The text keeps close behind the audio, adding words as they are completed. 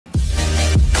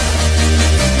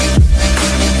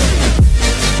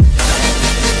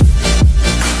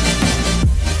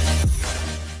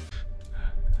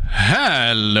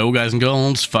Hello guys and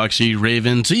girls,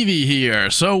 FoxyRaven-TV here.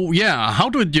 So yeah, how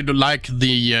did you like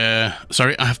the...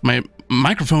 sorry, my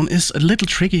microphone is a little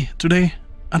tricky today.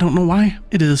 I don't know why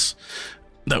it is.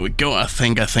 There we go, I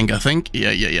think.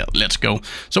 Yeah, let's go.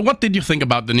 So what did you think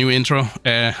about the new intro?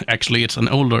 Actually, it's an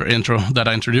older intro that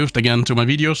I introduced again to my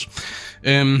videos.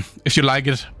 If you like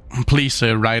it, please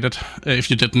write it. If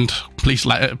you didn't, please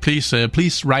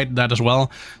write that as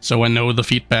well, so I know the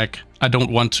feedback. I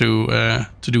don't want to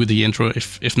do the intro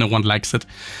if no one likes it.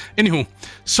 Anywho,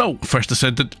 so First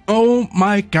Descendant. Oh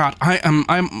my god,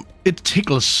 it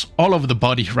tickles all over the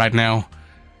body right now.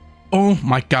 Oh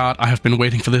my god, I have been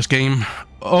waiting for this game.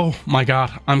 Oh my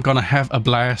god, I'm gonna have a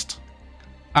blast.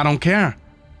 I don't care.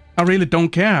 I really don't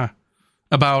care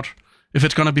about if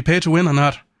it's gonna be pay to win or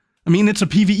not. I mean, it's a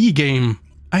PvE game.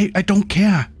 I don't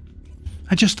care.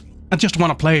 I just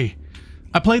want to play.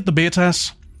 I played the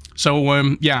betas, so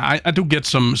yeah, I do get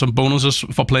some bonuses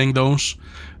for playing those.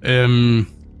 I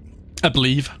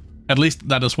believe, at least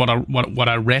that is what I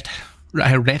read.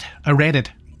 I read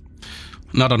it,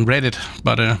 not on Reddit,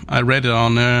 but I read it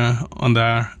on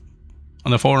the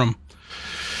forum.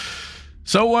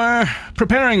 So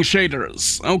preparing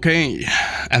shaders, okay,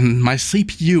 and my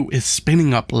CPU is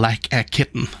spinning up like a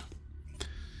kitten.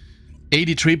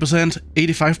 83%,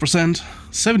 85%,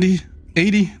 70,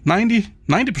 80, 90,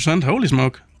 90%, holy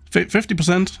smoke,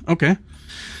 50%, okay.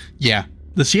 Yeah,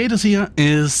 the shaders here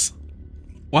is,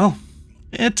 well,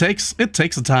 it takes a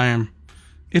time.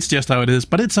 It's just how it is,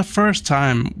 but it's a first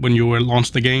time when you will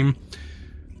launch the game.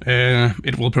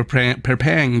 It will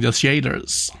preparing the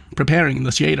shaders.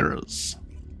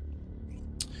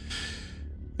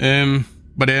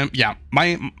 Yeah,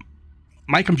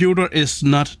 my computer is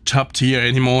not top tier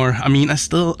anymore. I mean, I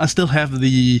still have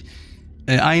the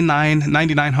i9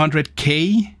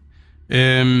 9900K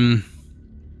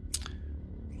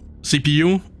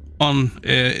CPU on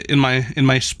in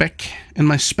my spec.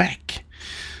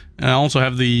 I also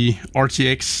have the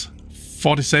RTX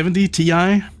 4070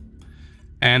 Ti,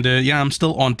 and yeah, I'm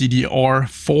still on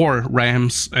DDR4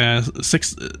 RAMs.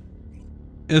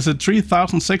 Is it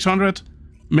 3600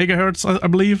 megahertz? I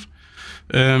believe.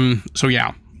 So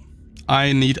yeah,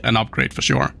 I need an upgrade for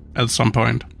sure at some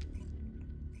point.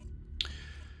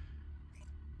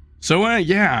 So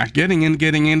yeah, getting in,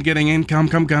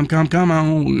 come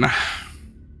on.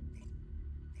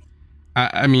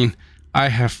 I mean,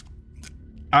 how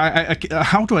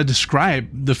do I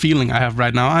describe the feeling I have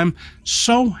right now? I'm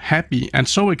so happy and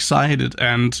so excited,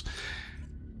 and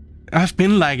I've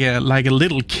been like a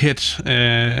little kid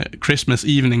Christmas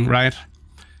evening, right?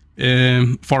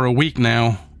 For a week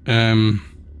now. I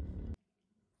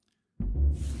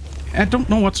don't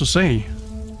know what to say,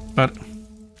 but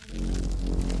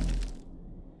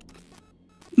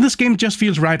this game just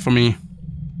feels right for me.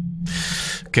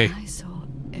 Okay. I saw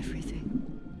everything.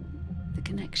 The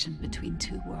connection between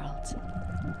two worlds.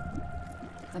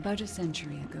 About a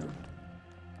century ago,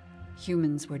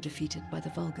 humans were defeated by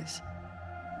the Vulgus.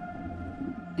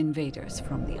 Invaders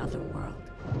from the other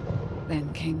world.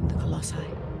 Then came the Colossi,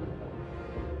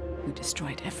 who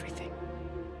destroyed everything.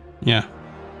 Yeah,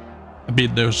 I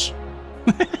beat those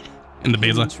in the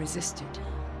beta. Humans resisted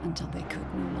until they could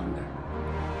no longer.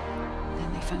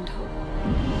 Then they found hope.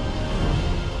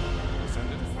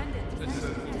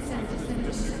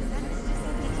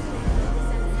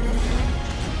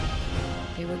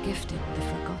 They were gifted the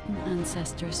forgotten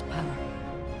ancestors' power.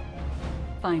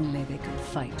 Finally, they could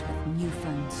fight with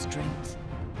newfound strength.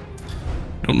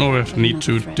 Don't know if I need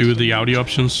to do the audio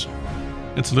options.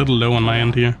 It's a little low on my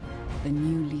end here. The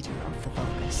new leader of the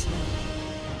Vulgus.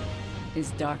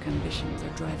 His dark ambitions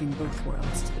are driving both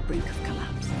worlds to the brink of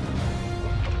collapse.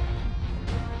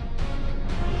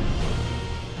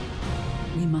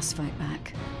 We must fight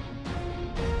back.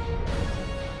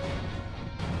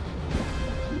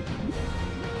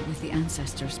 With the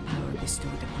ancestors' power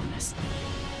bestowed upon us.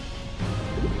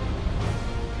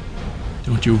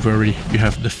 Don't you worry, you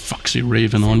have the Foxy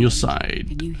Raven on your side.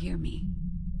 Can you hear me?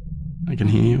 I can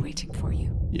hear you. Waiting for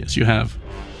you. Yes, you have.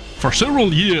 For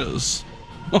several years.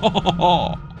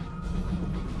 I'm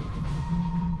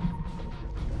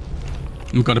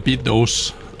gonna beat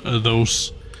those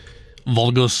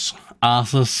Vulgus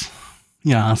asses.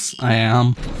 Yes, I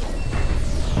am.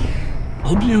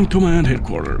 I'll be on command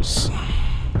headquarters.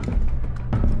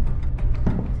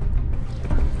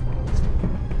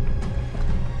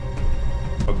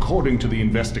 According to the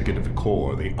investigative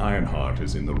core, the Ironheart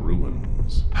is in the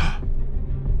ruins.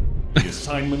 The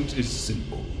assignment is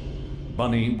simple.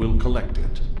 Bunny will collect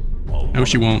it, while no,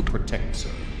 she won't. Protects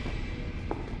her.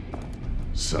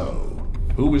 So,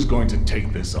 who is going to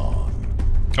take this on?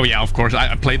 Oh yeah, of course.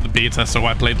 I played the beta, so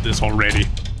I played this already.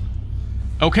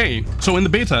 Okay, so in the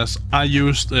betas, I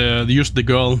used the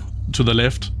girl to the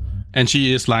left, and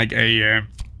she is like a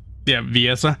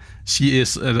Viessa. She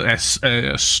is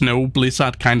a snow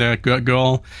blizzard kind of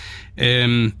girl,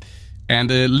 and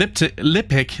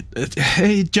Lipek,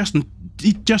 he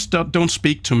just don't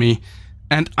speak to me.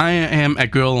 And I am a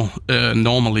girl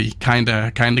normally kind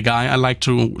of guy. I like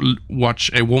to watch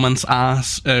a woman's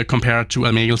ass compared to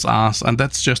a male's ass, and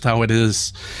that's just how it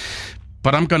is.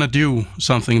 But I'm gonna do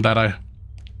something that I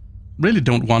really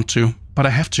don't want to, but I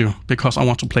have to because I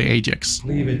want to play Ajax.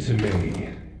 Leave it to me.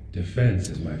 Defense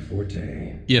is my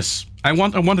forte. Yes, I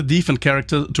want a defense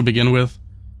character to begin with.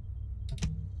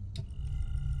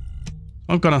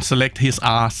 I'm gonna select his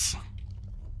ass.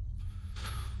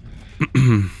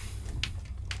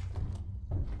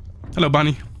 Hello,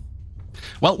 Bunny.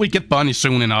 Well, we get Bunny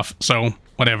soon enough, so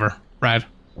whatever, right?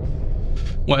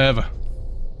 Whatever.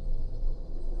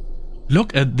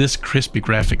 Look at this crispy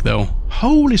graphic, though.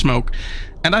 Holy smoke!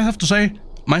 And I have to say,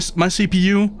 my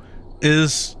CPU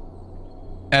is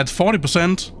at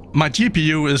 40%. My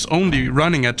GPU is only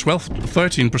running at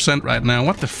 13% right now.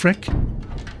 What the frick?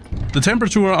 The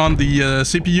temperature on the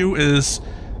CPU is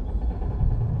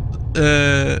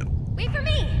wait for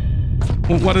me.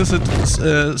 What is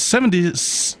it?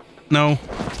 70? No,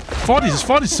 40s,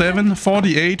 47,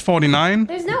 48, 49,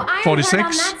 There's no iron 46,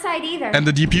 on that side either. and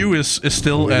the GPU is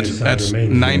still at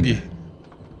 90.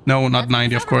 No, not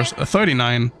 90, of course.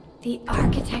 39. The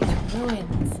architect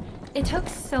ruins. It took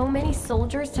so many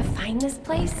soldiers to find this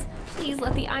place. Please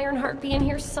let the Ironheart be in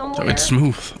here somewhere. So it's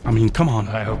smooth. I mean, come on.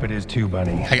 I hope it is too,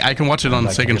 Bunny. I can watch it on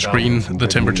the second screen, the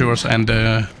temperatures and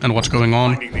what's going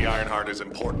on. Finding the Ironheart is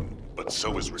important, but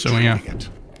so is So, retrieving yeah. it.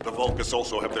 The Vulgus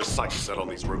also have their sights set on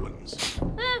these ruins.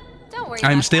 Don't worry.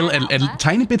 I'm about still that, a Alpha.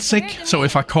 tiny bit sick, so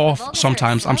if I cough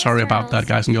sometimes, I'm sorry about that,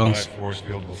 guys and My girls. force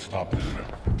field will stop them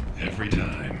every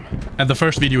time. And the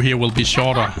first video here will be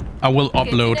shorter. I will Good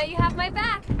to upload know you have my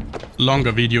back.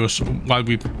 longer videos while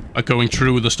we are going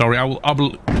through the story. I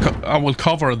will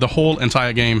cover the whole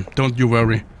entire game. Don't you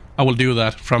worry. I will do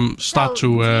that from start So, to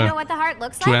do you know what the heart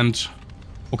looks like? end.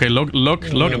 Okay, look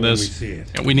at this. We see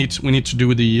it. Yeah, we need to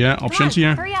do the options Come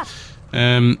on, here. hurry up.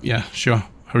 Yeah, sure.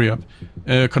 Hurry up.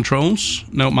 Controls.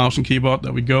 No, mouse and keyboard.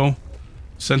 There we go.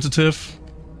 Sensitive.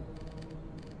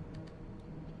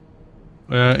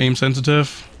 Aim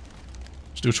sensitive.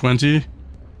 Let's do 20.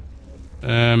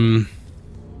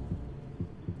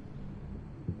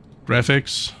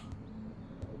 Graphics.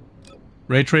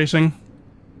 Ray tracing.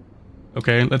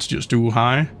 Okay, let's just do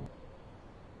high.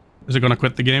 Is it gonna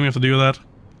quit the game if I do that?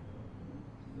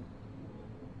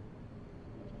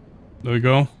 There we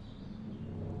go.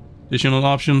 Additional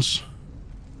options.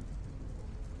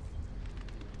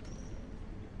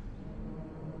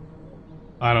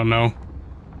 I don't know.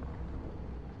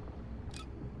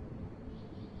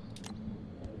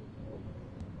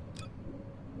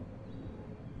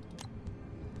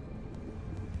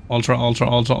 Ultra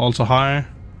high.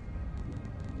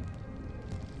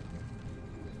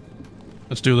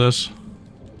 Let's do this.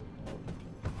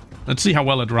 Let's see how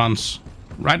well it runs.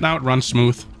 Right now it runs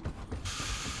smooth.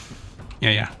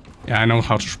 Yeah, I know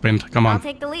how to sprint. Come I'll on.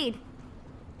 take the lead.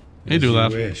 You do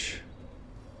that. Wish.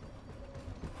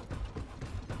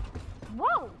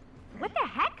 Whoa! What the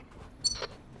heck?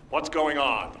 What's going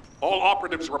on? All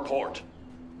operatives report.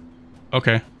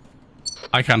 Okay.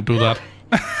 I can't do that.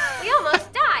 We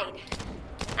almost died.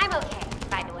 I'm okay,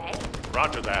 by the way.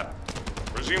 Roger that.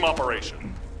 Resume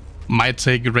operation. Might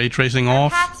take ray tracing Our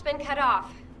off. path's been cut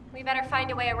off. We better find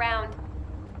a way around.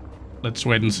 Let's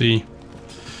wait and see.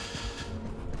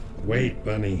 Wait,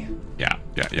 Bunny. Yeah.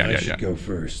 I should go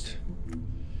first.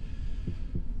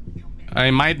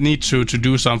 I might need to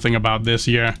do something about this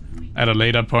here at a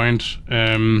later point.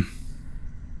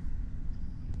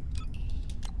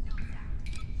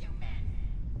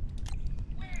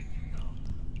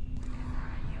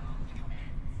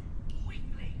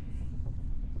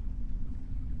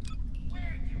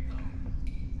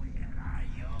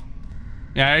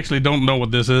 Yeah, I actually don't know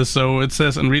what this is. So it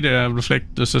says NVIDIA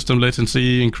reflect the system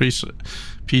latency, increase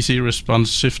PC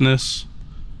responsiveness.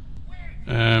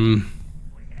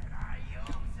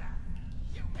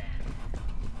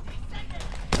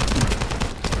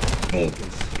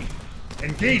 Focus.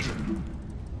 Engaging.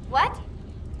 What?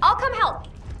 I'll come help.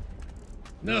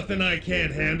 Nothing I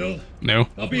can't handle. No,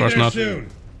 I'll of be course there not. soon.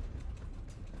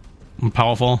 I'm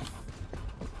powerful.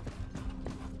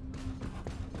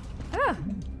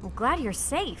 I'm glad you're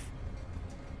safe.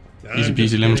 Easy I'm peasy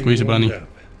just lemon getting squeezy, Bunny. warmed up.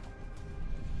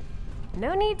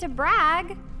 No need to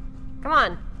brag. Come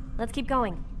on, let's keep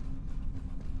going.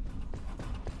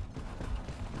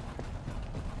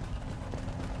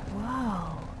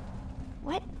 Whoa.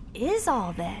 What is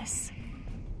all this?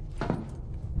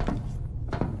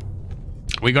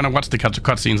 We're gonna watch the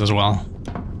cutscenes as well.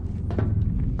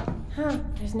 Huh,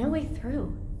 there's no way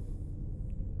through.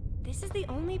 This is the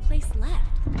only place left.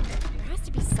 There has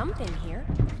to be something here.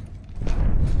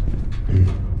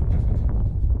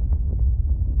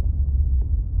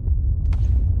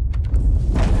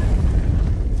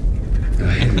 A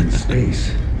hidden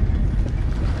space.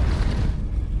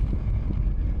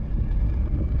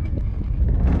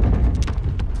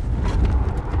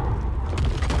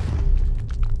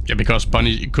 Yeah, because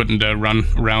Bunny couldn't run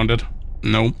around it.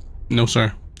 No, no,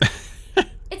 sir.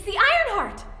 It's the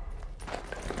Ironheart!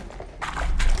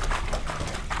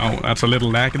 Oh, that's a little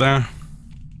lag there.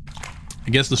 I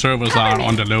guess the servers are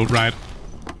on the load, right?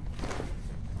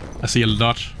 I see a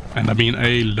lot, and I mean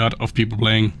a lot of people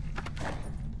playing.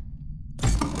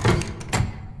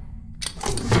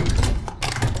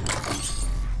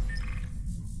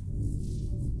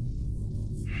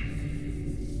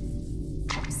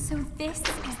 So this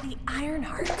is the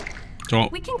Ironheart. So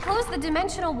We can close the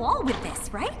dimensional wall with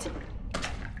this, right?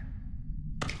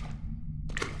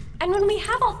 And when we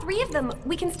have all three of them,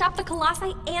 we can stop the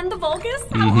Colossi and the Vulgus?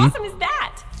 How awesome is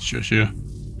that? sure.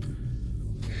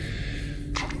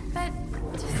 But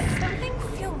does something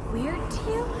feel weird to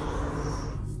you?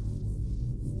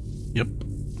 Yep.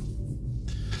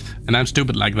 And I'm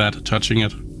stupid like that, touching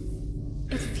it.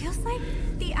 It feels like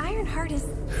the Ironheart is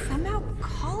somehow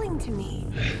calling to me.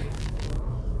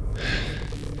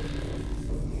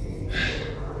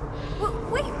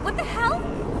 Wait, what the hell?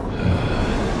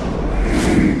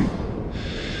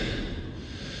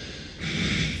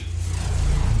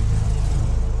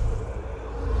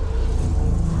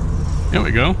 There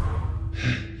we go.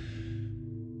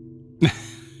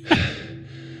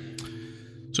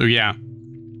 So yeah,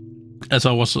 as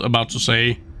I was about to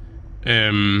say,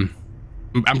 I'm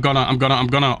gonna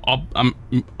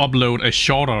upload a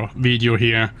shorter video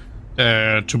here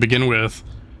to begin with,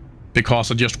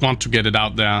 because I just want to get it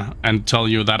out there and tell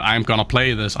you that I'm gonna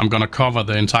play this. I'm gonna cover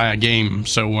the entire game.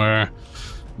 So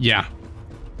yeah.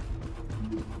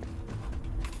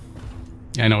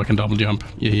 I know I can double jump.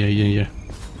 Yeah.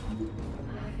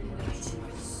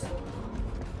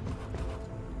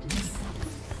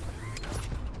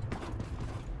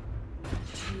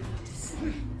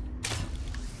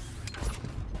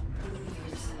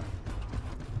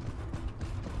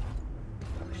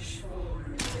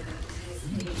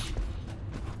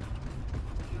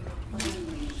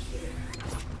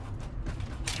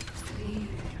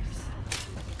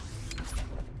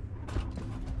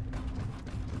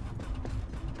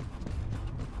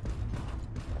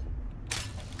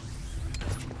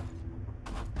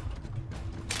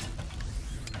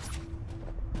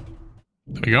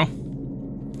 There we go.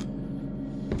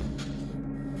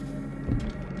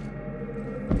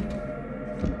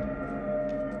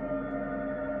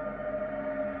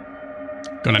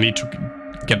 Gonna need to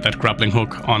get that grappling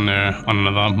hook on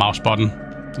another mouse button.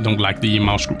 I don't like the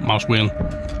mouse wheel.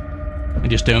 I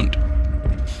just don't.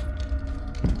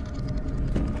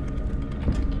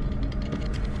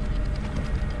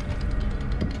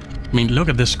 I mean, look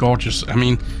at this gorgeous. I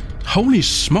mean, holy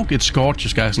smoke, it's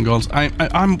gorgeous, guys and girls.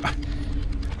 I'm.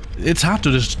 It's hard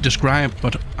to describe,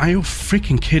 but are you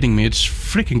freaking kidding me? It's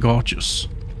freaking gorgeous.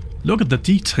 Look at the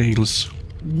details.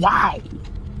 Wow.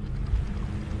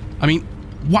 I mean,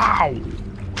 wow.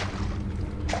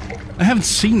 I haven't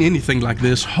seen anything like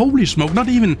this. Holy smoke. Not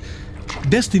even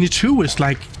Destiny 2 is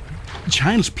like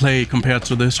child's play compared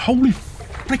to this. Holy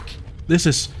frick. This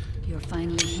is You're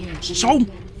finally here. so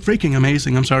freaking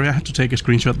amazing. I'm sorry, I had to take a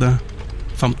screenshot there.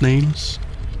 Thumbnails.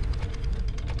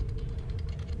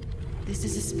 This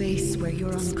is a space where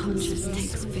your unconscious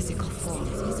takes physical form.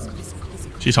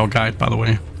 She's our guide, by the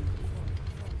way.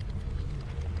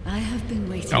 I have been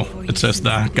waiting Oh, for you it says since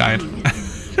the guide. beginning.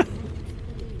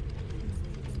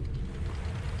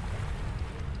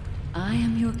 I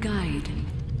am your guide.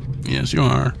 Yes, you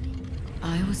are.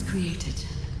 I was created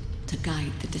to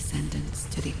guide the Descendants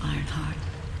to the Ironheart.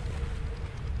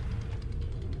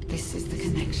 This is the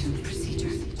connection procedure,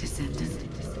 Descendant.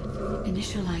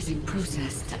 Initializing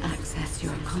process to access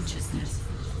your consciousness.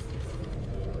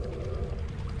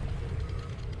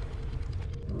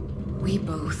 We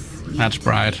both need That's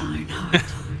bright. the Ironheart.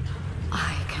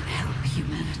 I can help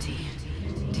humanity,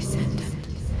 Descendant.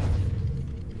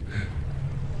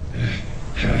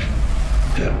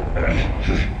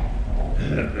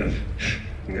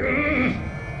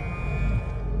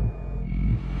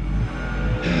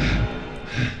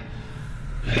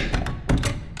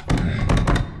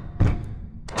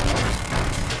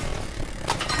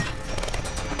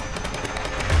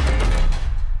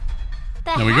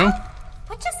 There we go.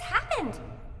 What just happened?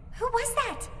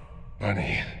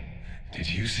 Did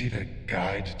you see the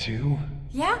guide too?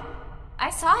 Yeah, I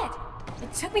saw it.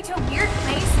 It took me to a weird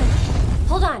place and...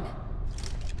 Hold on.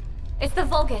 It's the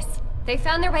Vulgus. They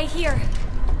found their way here.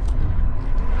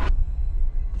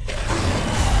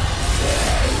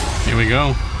 Here we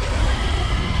go.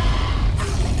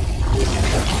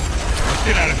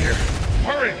 Get out of here!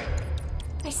 Hurry!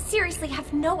 I seriously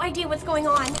have no idea what's going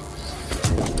on.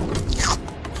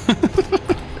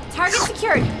 Target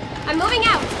secured. I'm moving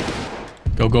out.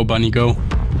 Go, go, Bunny, go.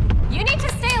 You need to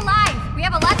stay alive. We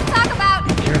have a lot to talk about.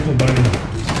 Careful, Bunny.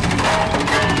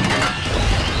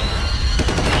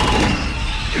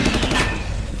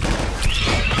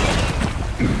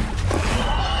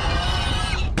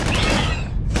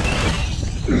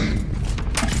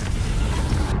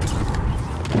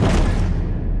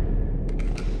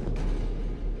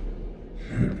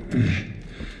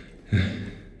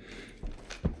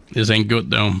 This ain't good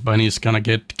though. Bunny's gonna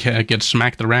get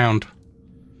smacked around.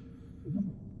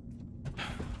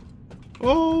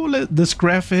 Oh, this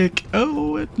graphic.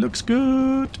 Oh, it looks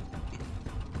good.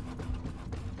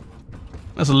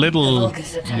 That's a little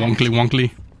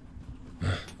wonkly.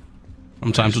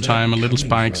 From time to time, a little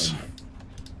spikes.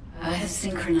 I have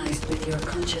synchronized with your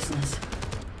consciousness.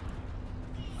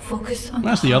 Focus on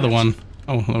Where's the other one?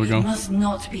 Oh, there we go. It must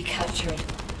not be captured.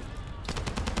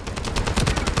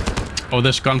 Oh,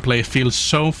 this gunplay feels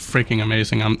so freaking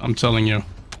amazing, I'm telling you.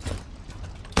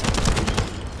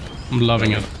 I'm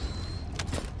loving it.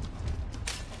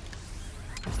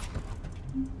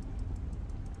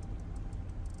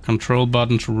 Control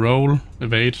button to roll,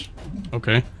 evade.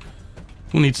 Okay.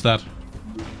 Who needs that?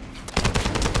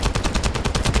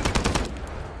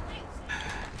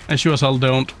 I sure as hell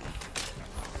don't.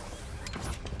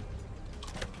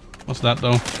 What's that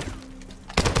though?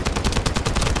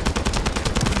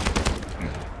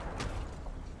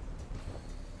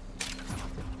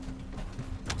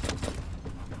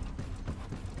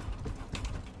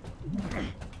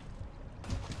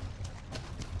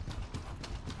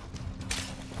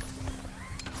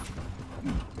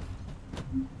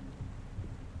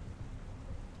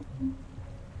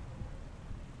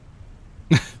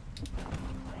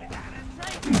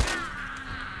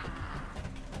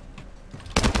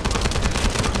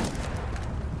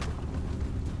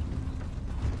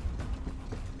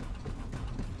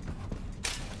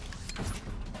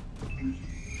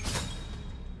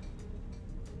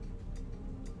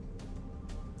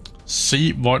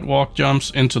 C, Void Walk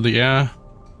jumps into the air.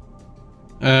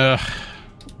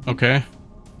 Okay.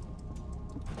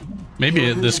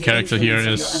 Maybe this character here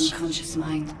is... Unconscious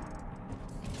mind.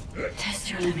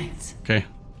 Test your limits. Okay,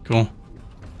 cool.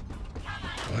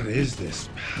 What is this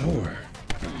power?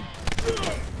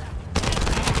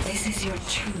 This is your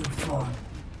true form.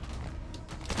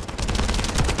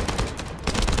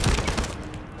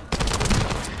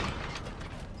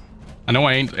 I know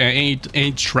I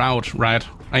ain't Shroud, right?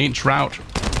 I ain't Shroud.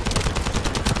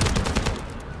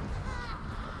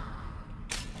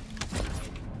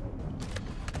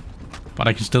 But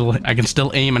I can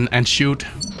still aim and shoot.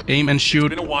 Aim and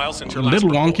shoot. It's been a while since your A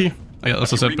little last wonky,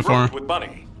 as I said before. with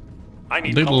Bunny. I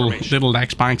need Little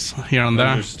lag spikes here and there.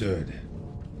 Understood.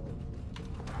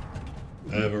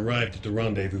 I have arrived at the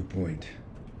rendezvous point.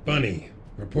 Bunny,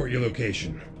 report your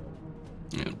location.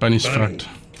 Yeah, Bunny's fucked.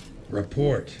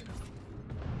 Report.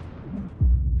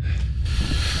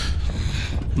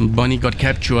 Bunny got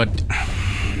captured.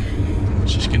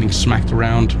 She's getting smacked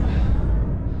around.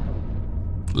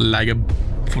 Like a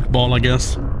football, I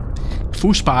guess.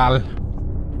 Fußball.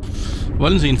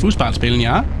 Wollen Sie einen Fußball spielen,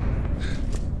 ja?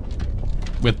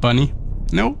 With Bunny?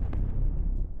 No.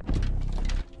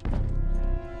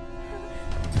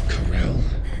 Corel.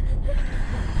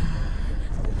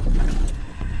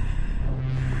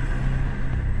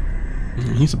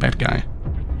 He's a bad guy.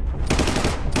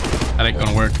 That ain't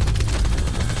gonna work.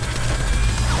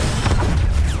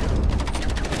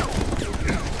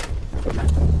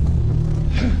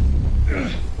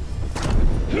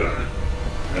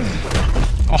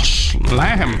 Oh,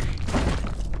 slam!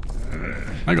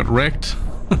 I got wrecked.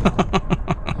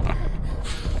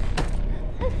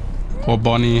 Poor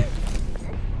Bunny.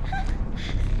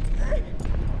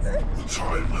 The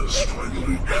time has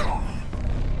finally come.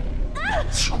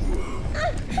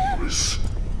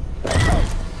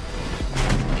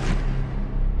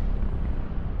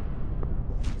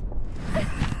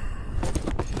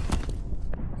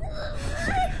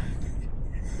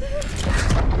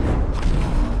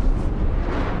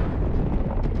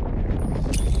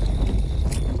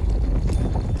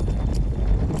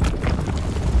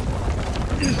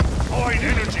 Void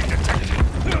energy detected.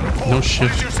 No shit.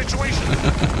 What is your situation?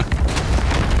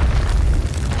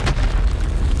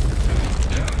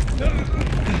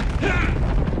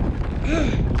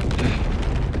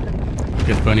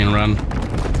 bunny and run.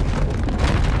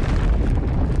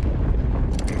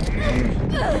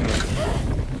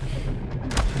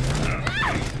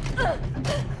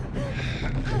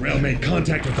 Corel made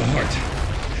contact with the heart.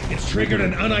 It's triggered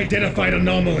an unidentified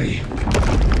anomaly.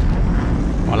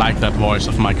 I like that voice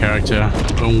of my character.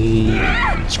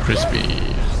 Oh, it's crispy.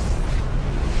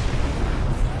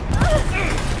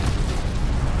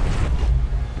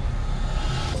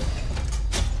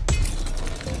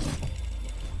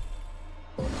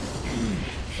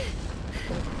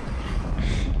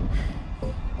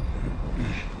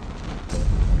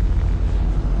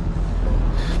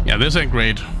 Yeah, this ain't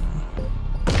great.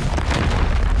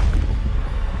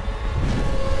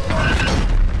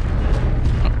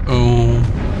 Uh-oh.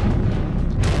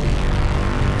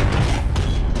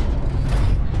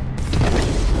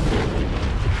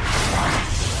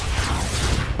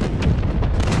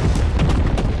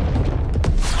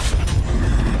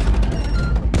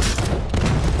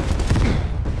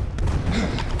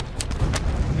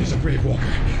 There's a Brave Walker.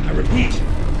 I repeat.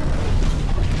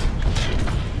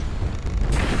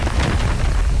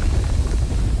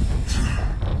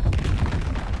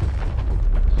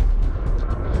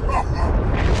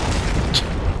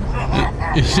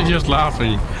 He's just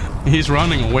laughing. He's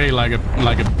running away like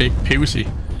a big pussy,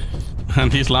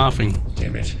 and he's laughing.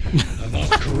 Damn it! I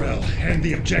lost Corel and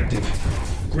the objective.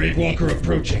 Grave Walker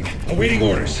approaching. Awaiting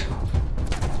orders.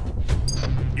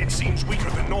 It seems weaker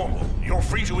than normal. You're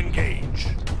free to engage.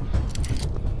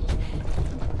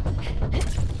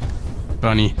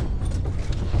 Bunny.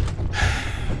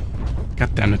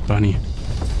 God damn it, Bunny.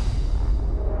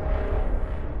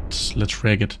 Let's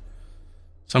rig it.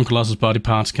 Some Colossus body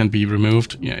parts can be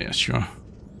removed. Yeah, sure.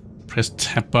 Press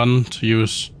tab button to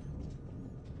use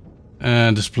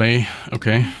display.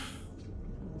 Okay.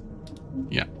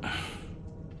 Yeah.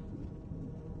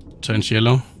 Turns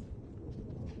yellow.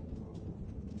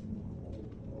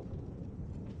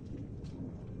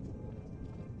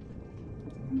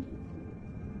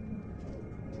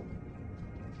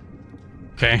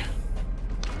 Okay.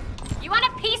 You want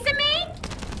a piece of me?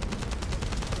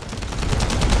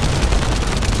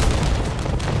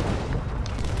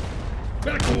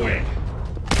 Back away!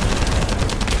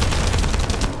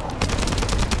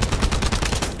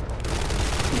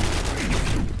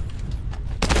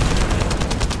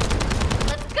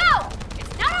 Let's go!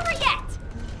 It's not over yet!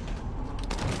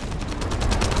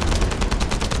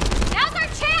 Now's our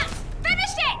chance!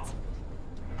 Finish it!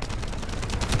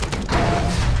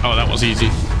 Oh, that was easy.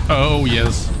 Oh,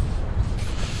 yes.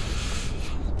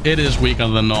 It is weaker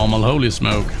than normal. Holy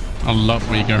smoke. A lot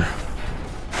weaker.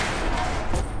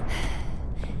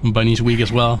 Bunny's weak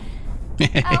as well.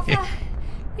 Alpha,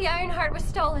 the Ironheart was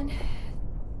stolen.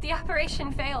 The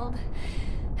operation failed.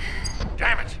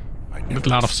 Damn it! I never Bit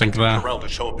loud of sync there. Corel to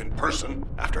show up in person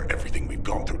after everything we've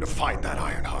gone through to find that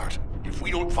Ironheart. If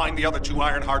we don't find the other two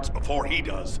Ironhearts before he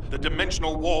does, the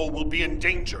dimensional wall will be in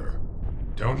danger.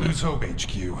 Don't lose hope,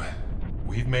 HQ.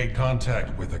 We've made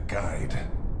contact with a guide.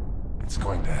 It's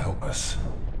going to help us.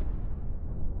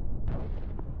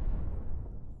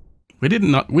 We did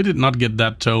not get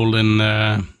that told in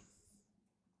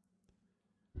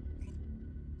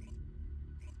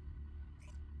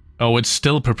Oh, it's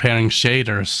still preparing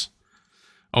shaders.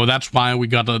 Oh, that's why we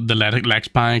got the lag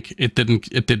spike. It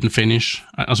didn't finish,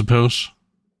 I suppose.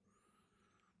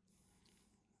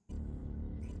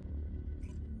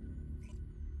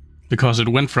 Because it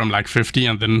went from like 50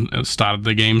 and then it started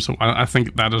the game, so I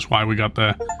think that is why we got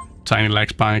the tiny lag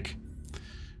spike.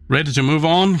 Ready to move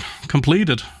on.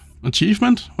 Completed.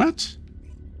 Achievement? What?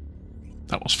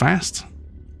 That was fast.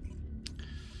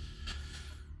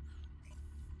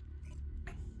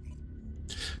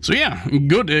 So yeah,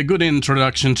 good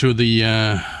introduction to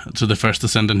the First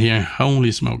Descendant here.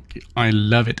 Holy smoke, I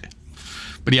love it.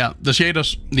 But yeah, the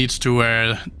shaders needs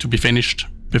to be finished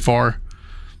before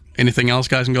anything else,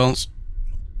 guys and girls.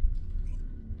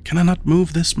 Can I not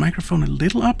move this microphone a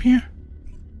little up here?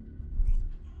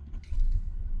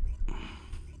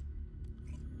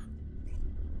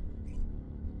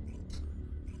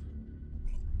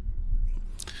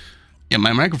 Yeah,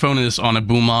 my microphone is on a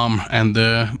boom arm, and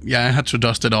yeah, I had to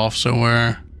dust it off. So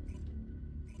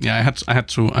yeah, I had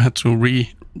to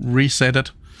reset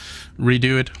it,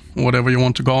 redo it, whatever you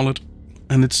want to call it,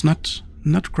 and it's not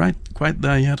quite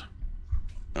there yet.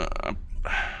 I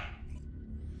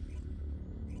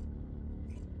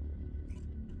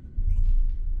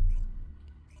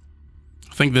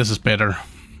think this is better.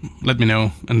 Let me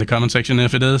know in the comment section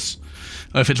if it is,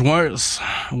 if it's worse.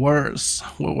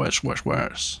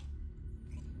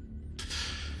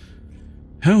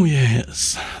 Oh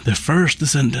yes, the First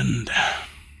Descendant.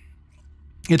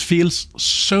 It feels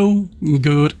so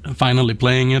good finally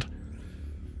playing it.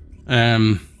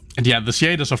 And yeah, the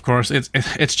shaders, of course,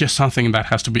 it's just something that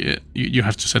has to be, you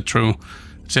have to set true.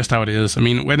 It's just how it is. I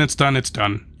mean, when it's done, it's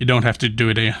done. You don't have to do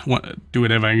it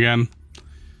ever again.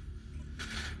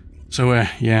 So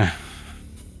yeah.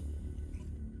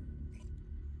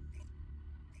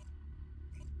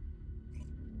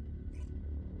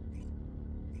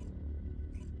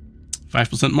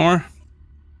 $5% more.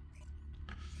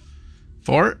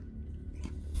 4,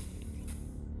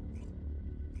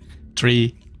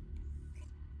 3,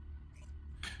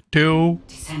 2.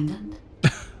 Descendant?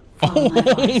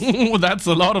 Oh, that's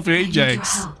a lot of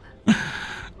Ajax.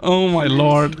 Oh my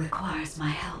lord. Humanity requires my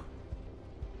help.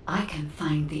 I can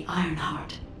find the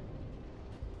Ironheart.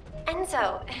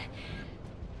 Enzo,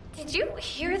 did you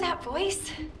hear that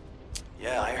voice?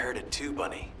 Yeah, I heard it too,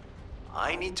 Bunny.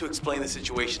 I need to explain the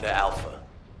situation to Alpha.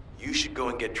 You should go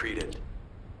and get treated.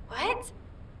 What?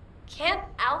 Can't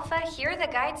Alpha hear the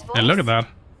guide's voice? And look at that.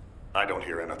 I don't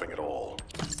hear anything at all.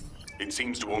 It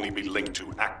seems to only be linked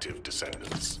to active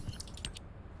descendants.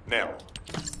 Now,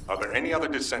 are there any other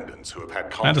descendants who have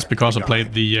had contact? That is because I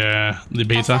played the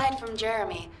beta. Aside from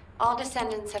Jeremy, all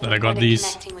descendants have That I got reported these.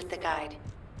 connecting with the guide.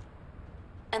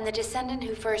 And the descendant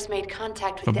who first made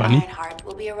contact For with the Bunny? Ironheart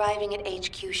will be arriving at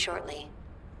HQ shortly.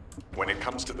 When it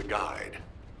comes to the guide,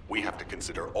 we have to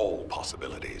consider all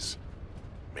possibilities.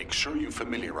 Make sure you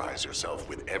familiarize yourself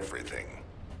with everything.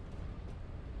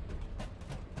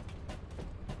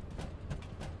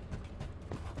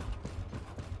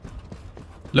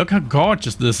 Look how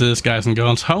gorgeous this is, guys and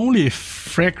girls. Holy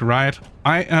frick, right?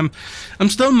 I'm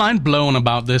still mind blown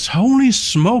about this. Holy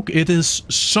smoke, it is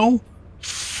so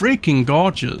freaking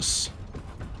gorgeous.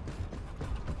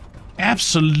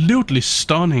 Absolutely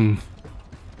stunning.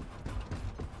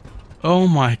 Oh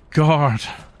my god.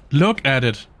 Look at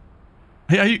it.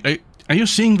 Hey, are you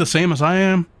seeing the same as I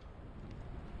am?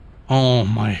 Oh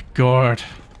my god.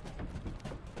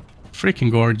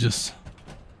 Freaking gorgeous.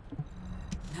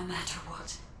 No matter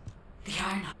what, the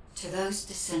Ironheart. To those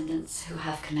descendants who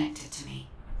have connected to me,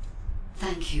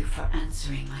 thank you for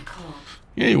answering my call.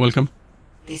 Yeah, you're welcome.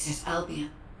 This is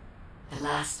Albion, the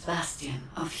last bastion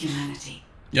of humanity.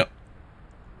 Yep.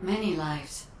 Many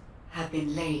lives have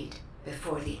been laid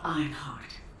before the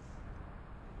Ironheart.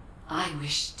 I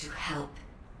wish to help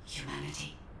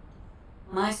humanity.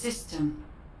 My system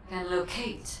can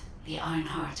locate the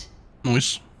Ironheart.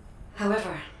 Nice.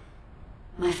 However,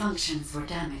 my functions were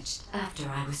damaged after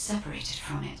I was separated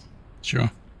from it.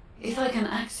 Sure. If I can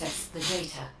access the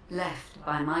data left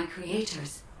by my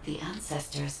creators, the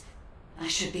ancestors, I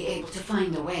should be able to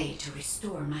find a way to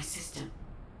restore my system.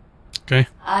 Okay.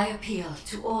 I appeal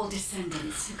to all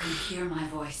descendants who can hear my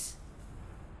voice.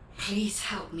 Please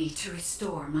help me to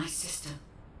restore my system.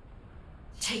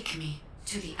 Take me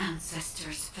to the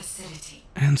Ancestors' facility.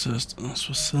 Ancestors'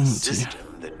 facility.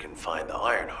 System that can find the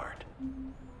Ironheart.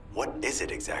 What is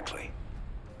it exactly?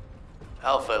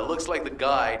 Alpha, it looks like the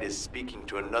guide is speaking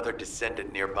to another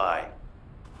descendant nearby.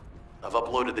 I've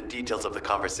uploaded the details of the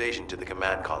conversation to the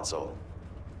command console.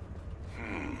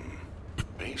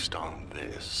 Based on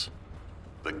this,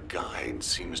 the guide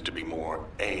seems to be more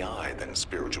AI than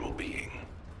spiritual being.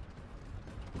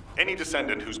 Any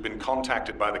descendant who's been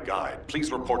contacted by the guide,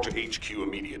 please report to HQ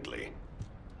immediately.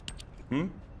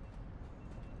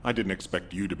 I didn't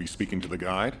expect you to be speaking to the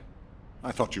guide.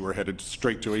 I thought you were headed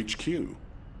straight to HQ.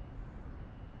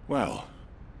 Well,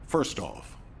 first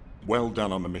off, well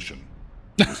done on the mission.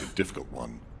 It was a difficult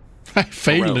one. I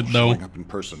failed it though. Showing up in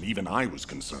person, even I was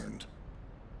concerned.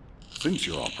 Since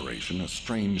your operation, a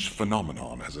strange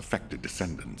phenomenon has affected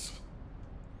descendants.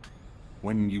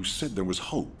 When you said there was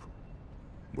hope,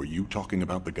 were you talking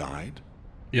about the guide?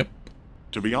 Yep.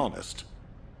 To be honest,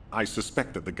 I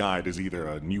suspect that the guide is either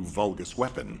a new Vulgus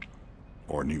weapon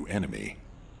or a new enemy.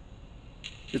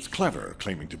 It's clever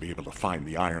claiming to be able to find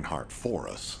the Ironheart for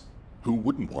us. Who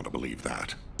wouldn't want to believe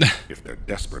that, if they're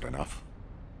desperate enough?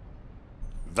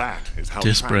 That is how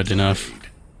Desperate traps are enough. made.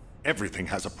 Everything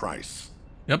has a price.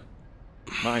 Yep.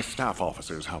 My staff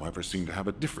officers, however, seem to have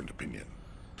a different opinion.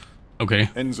 Okay.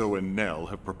 Enzo and Nell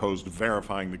have proposed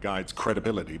verifying the guide's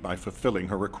credibility by fulfilling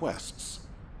her requests.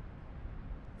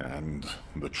 And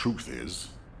the truth is,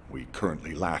 we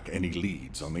currently lack any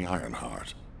leads on the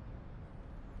Ironheart.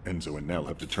 Enzo and Nell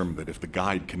have determined that if the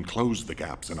guide can close the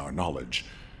gaps in our knowledge,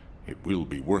 it will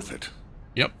be worth it.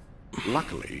 Yep.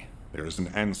 Luckily, there is an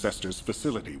Ancestors'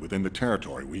 facility within the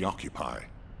territory we occupy.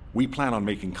 We plan on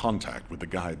making contact with the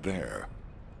guide there.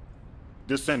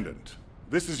 Descendant,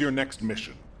 this is your next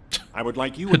mission. I would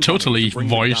like you and Totally to bring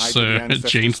the voice guide to the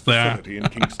Ancestors' changed there. facility in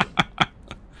Kingston.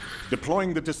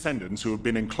 Deploying the Descendants who have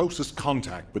been in closest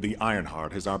contact with the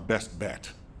Ironheart is our best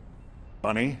bet.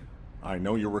 Bunny, I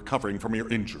know you're recovering from your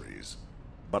injuries,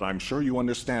 but I'm sure you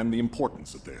understand the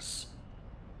importance of this.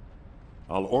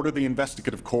 I'll order the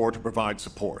Investigative Corps to provide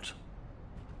support.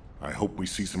 I hope we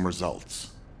see some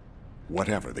results,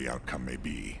 whatever the outcome may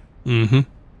be.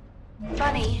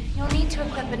 Bunny, you'll need to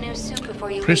equip a new suit before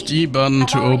you Press leave. the E button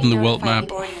to open the world map.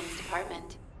 The Ordnance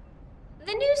Department.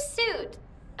 The new suit.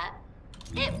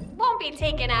 It won't be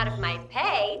taken out of my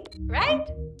pay, right?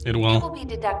 It It will. will be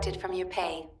deducted from your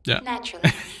pay. Yeah.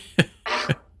 Naturally. Ow,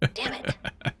 damn it.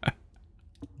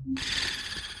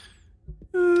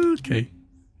 Okay.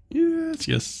 Yes,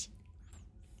 yes.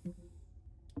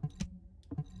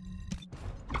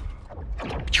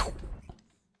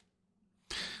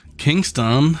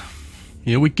 Kingston.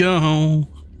 Here we go.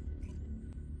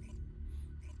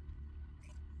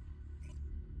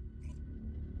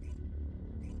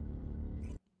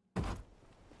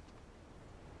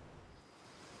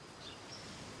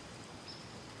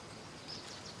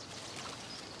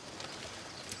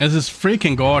 This is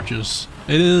freaking gorgeous.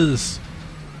 It is.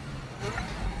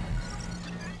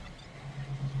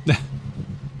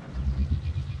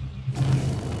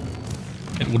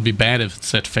 It would be bad if it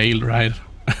said failed, right?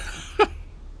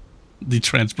 The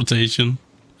transportation.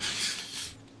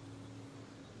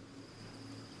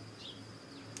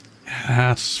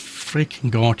 That's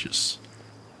freaking gorgeous.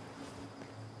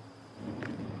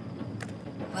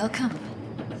 Welcome,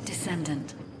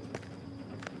 Descendant.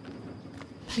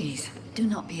 Please, do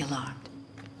not be alarmed.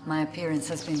 My appearance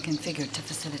has been configured to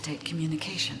facilitate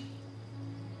communication.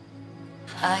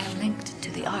 I am linked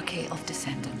to the Arcade of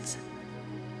Descendants.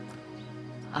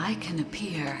 I can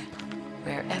appear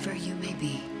wherever you may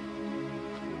be.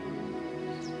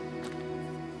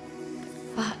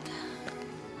 But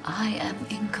I am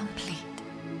incomplete.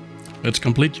 Let's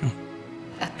complete you.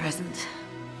 At present,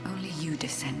 only you,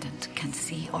 Descendant, can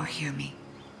see or hear me.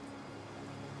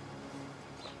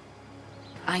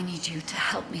 I need you to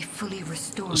help me fully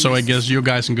restore. So I guess you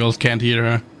guys and girls can't hear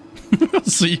her.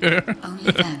 See her.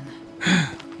 Only then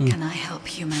can I help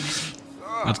humanity.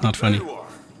 That's not funny.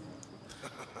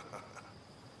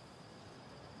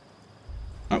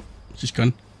 Oh, she's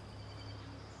gone.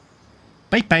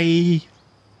 Bye bye.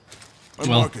 I'm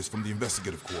Well. Marcus from the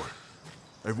Investigative Corps.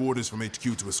 I have orders from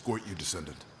HQ to escort you,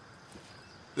 Descendant.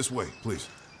 This way, please.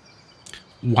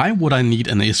 Why would I need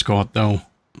an escort though?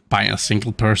 By a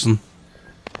single person?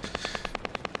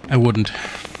 I wouldn't.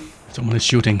 Someone is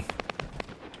shooting.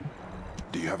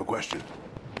 Do you have a question?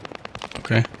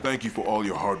 Okay. Thank you for all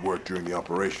your hard work during the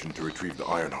operation to retrieve the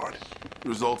Ironheart. The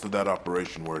results of that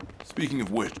operation were... Speaking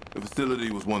of which, the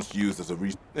facility was once used as a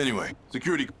Anyway,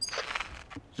 Security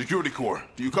Corps,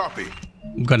 do you copy?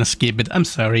 I'm gonna skip it. I'm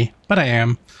sorry, but I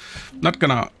am. Not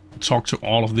gonna talk to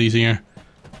all of these here.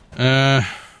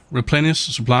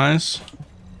 Replenish supplies.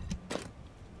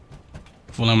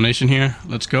 Full ammunition here.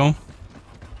 Let's go.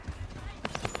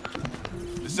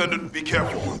 Descendant, be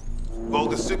careful.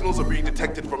 Vulgus signals are being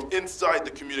detected from inside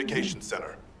the communication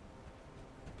center.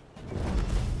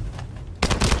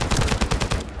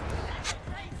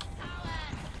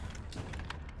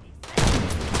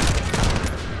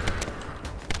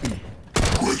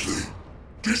 Quickly,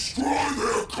 destroy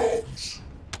their comms.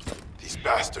 These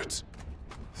bastards.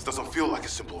 This doesn't feel like a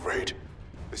simple raid.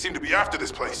 They seem to be after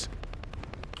this place.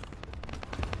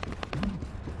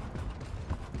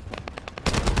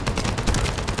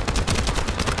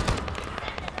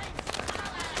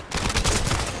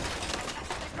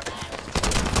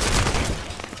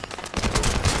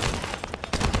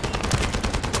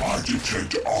 I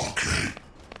detect Arcade.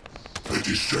 A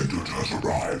Descendant has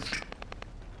arrived.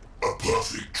 A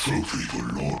perfect trophy for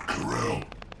Lord Carell.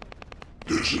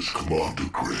 This is Commander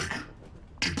Greg.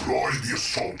 Deploy the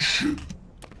assault ship.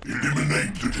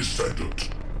 Eliminate the Descendant.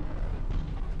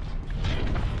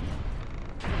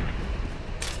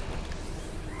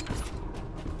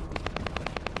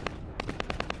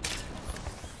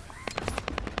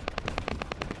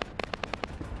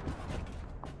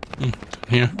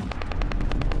 Here.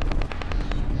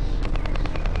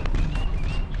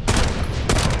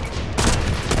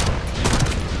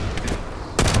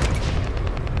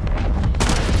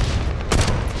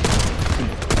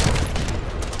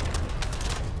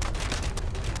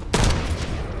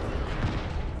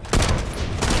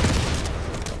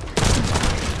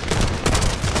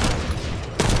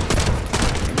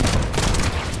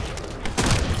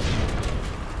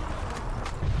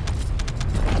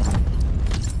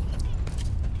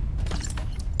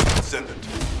 Descendant.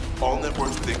 All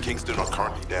networks within Kingston are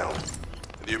currently down.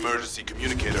 And the emergency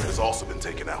communicator has also been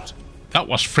taken out. That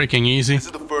was freaking easy. This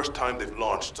is the first time they've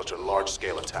launched such a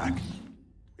large-scale attack.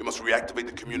 We must reactivate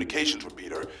the communications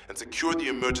repeater and secure the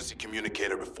emergency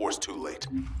communicator before it's too late.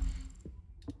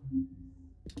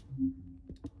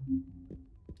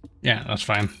 Yeah, that's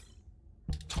fine.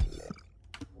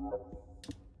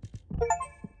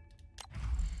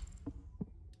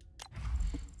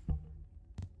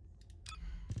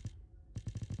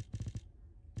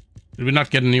 Did we not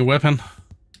get a new weapon?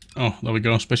 Oh, there we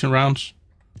go. Special rounds.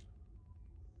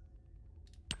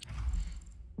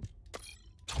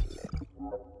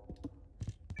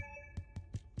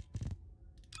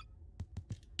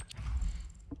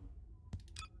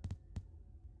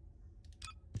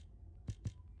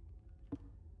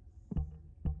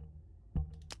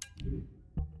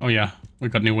 Oh yeah, we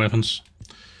got new weapons.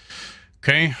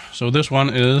 Okay, so this one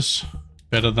is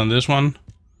better than this one.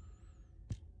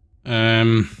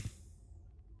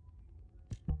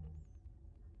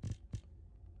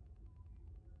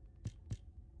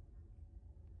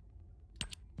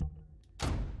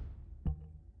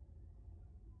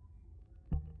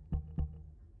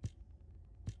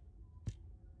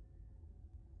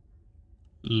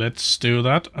 Let's do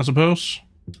that, I suppose.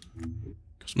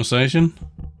 Customization.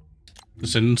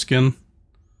 Descendant skin.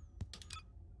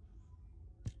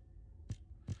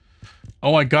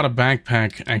 Oh, I got a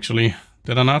backpack, actually.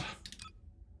 Did I not?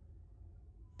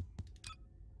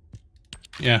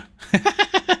 Yeah.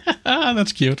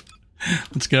 That's cute.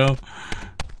 Let's go.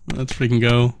 Let's freaking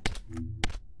go.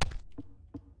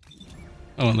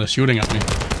 Oh, they're shooting at me.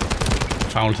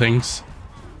 Foul things.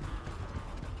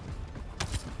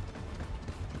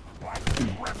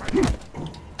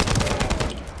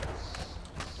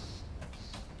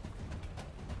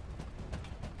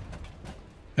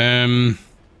 In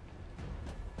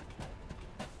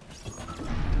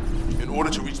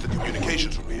order to reach the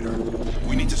communications repeater,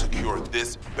 we need to secure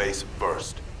this base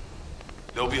first.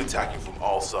 They'll be attacking from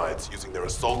all sides using their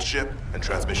assault ship and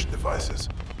transmission devices.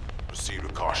 Proceed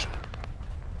with caution.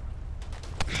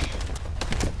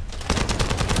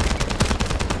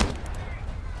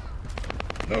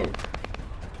 No.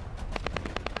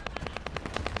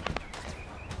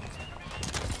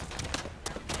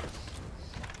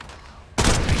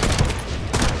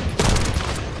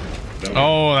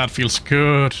 Oh, that feels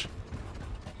good.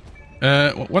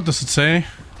 What does it say?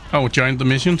 Oh, joined the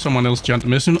mission. Someone else joined the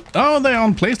mission. Oh, they're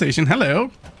on PlayStation.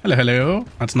 Hello. Hello, hello.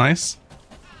 That's nice.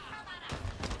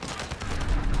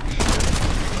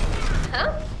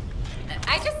 Huh?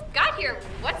 I just got here.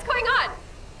 What's going on?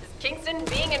 Is Kingston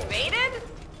being invaded?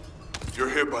 You're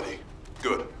here, buddy.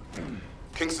 Good.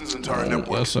 Kingston's entire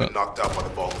network has been knocked out by the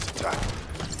Vulgus attack.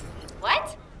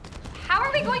 What? How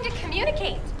are we going to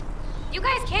communicate? You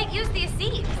guys can't use the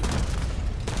Ascends.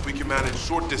 We can manage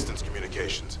short-distance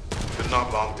communications, but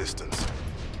not long-distance.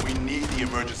 We need the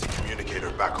emergency communicator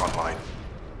back online.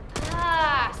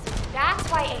 Ah, so that's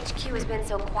why HQ has been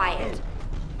so quiet.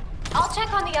 I'll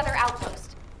check on the other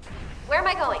outpost. Where am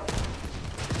I going?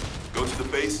 Go to the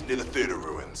base near the theater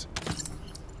ruins.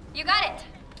 You got it.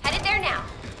 Headed there now.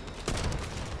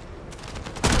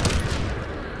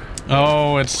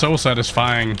 Oh, it's so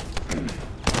satisfying.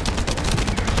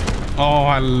 Oh,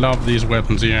 I love these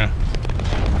weapons here.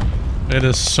 It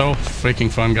is so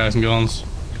freaking fun, guys and girls.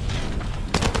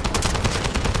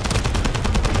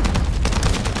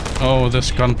 Oh,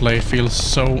 this gunplay feels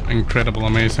so incredible,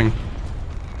 amazing.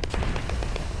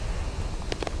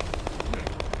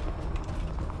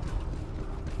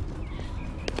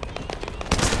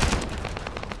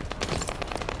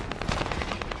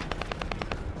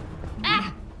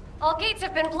 Ah! All gates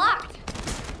have been blocked.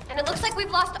 And it looks like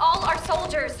we've lost all our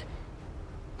soldiers.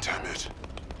 Damn it.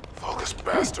 Vulgus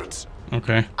bastards.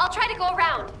 Okay. I'll try to go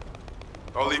around.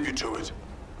 I'll leave you to it.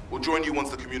 We'll join you once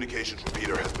the communications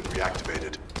repeater has been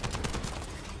reactivated.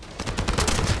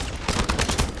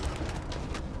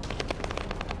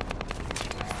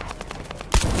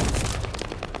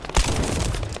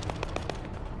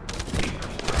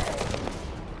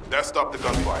 That stopped the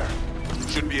gunfire. You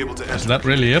should be able to enter that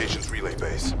really it? the communications relay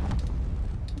base.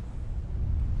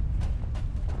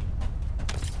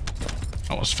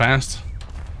 That was fast.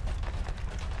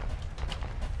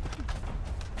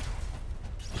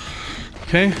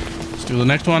 Okay, let's do the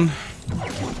next one.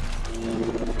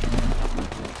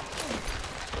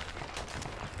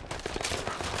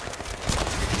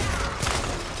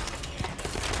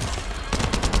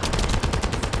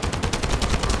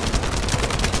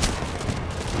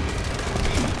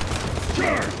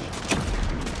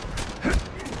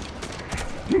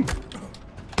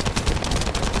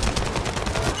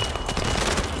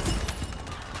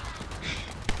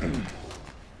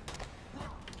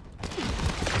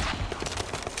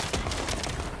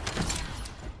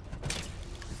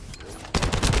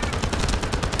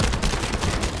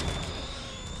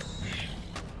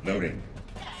 Loading.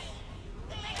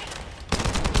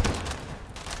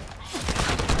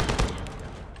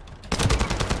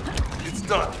 It's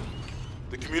done.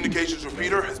 The communications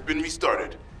repeater has been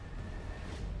restarted.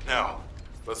 Now,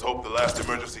 let's hope the last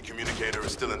emergency communicator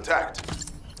is still intact.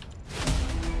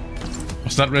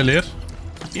 Was that really it?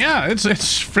 Yeah, it's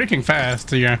freaking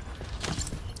fast here.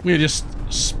 We're just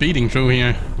speeding through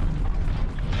here.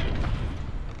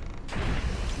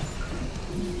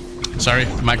 Sorry,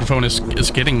 the microphone is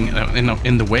getting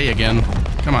in the way again.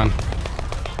 Come on.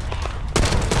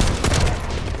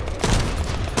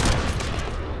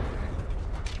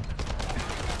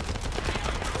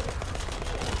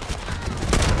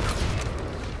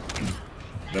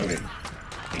 Loading.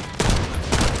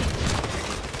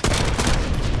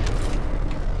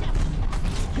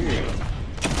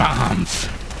 Bombs.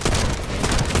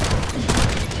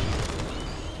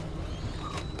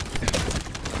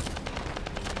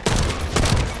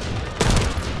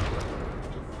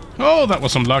 Oh, that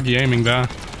was some lucky aiming there.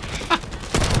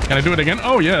 Can I do it again?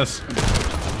 Oh, yes.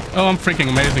 Oh, I'm freaking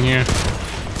amazing here.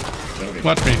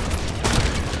 Watch me.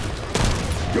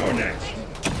 You're next.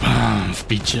 Bombs,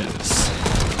 bitches.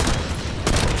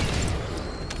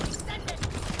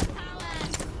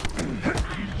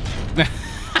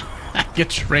 Get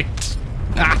tricked.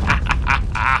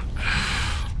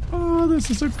 Oh, this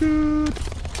is so good.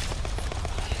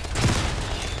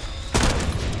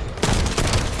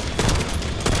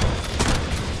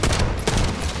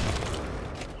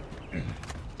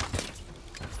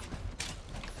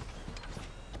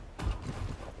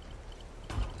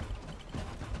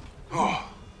 Oh,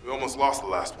 we almost lost the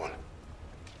last one.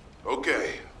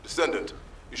 Okay, Descendant,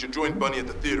 you should join Bunny at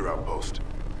the theater outpost.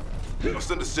 I'll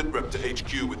send a sit rep to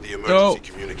HQ with the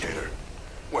emergency communicator.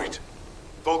 Wait,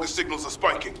 Vulgus signals are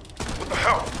spiking. What the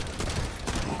hell?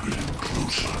 You're getting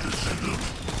closer, Descendant.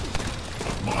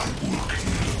 But my work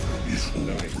here is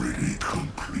already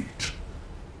complete.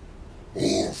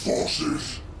 All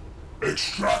forces,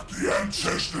 extract the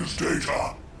Ancestors'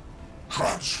 data.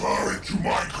 Transfer it to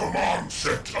my command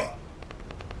center.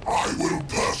 I will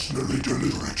personally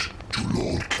deliver it to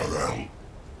Lord Carell.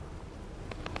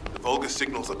 The Vulgus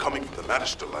signals are coming from the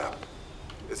Magister lab.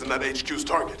 Isn't that HQ's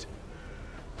target?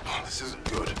 Oh, this isn't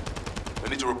good. I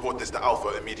need to report this to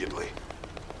Alpha immediately.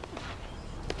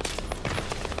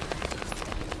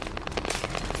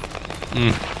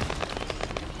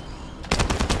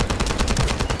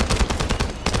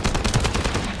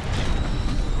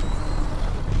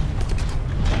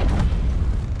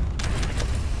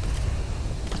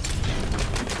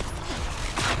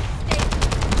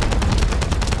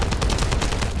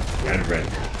 And ready.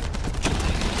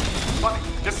 Bunny,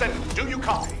 Descendant, do you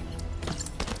copy?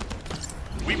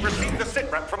 We've received a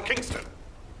sitrep from Kingston.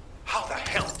 How the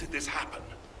hell did this happen?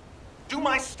 Do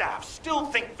my staff still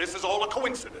think this is all a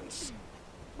coincidence?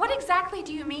 What exactly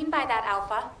do you mean by that,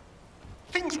 Alpha?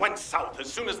 Things went south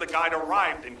as soon as the guide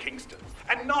arrived in Kingston.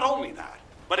 And not only that,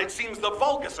 but it seems the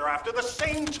Vulgus are after the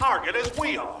same target as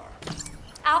we are.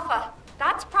 Alpha,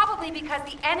 that's probably because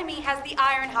the enemy has the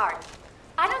Iron Heart.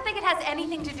 I don't think it has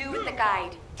anything to do with the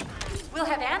guide. We'll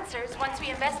have answers once we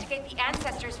investigate the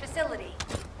Ancestors' facility.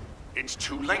 It's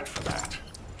too late for that.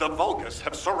 The Vulgus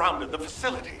have surrounded the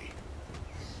facility.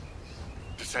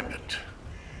 Descendant,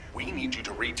 we need you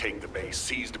to retake the base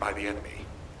seized by the enemy.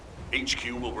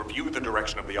 HQ will review the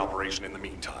direction of the operation in the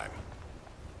meantime.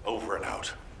 Over and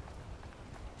out.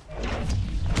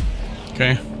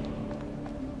 Okay.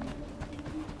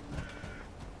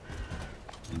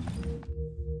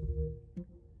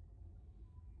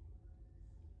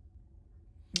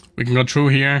 We can go through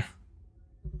here.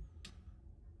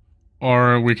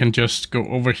 Or we can just go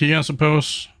over here, I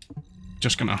suppose.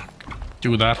 Just gonna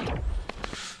do that.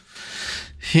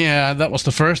 Yeah, that was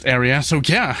the first area. So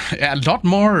yeah, a lot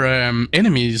more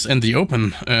enemies in the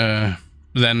open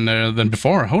than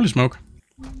before. Holy smoke!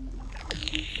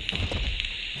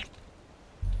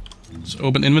 Let's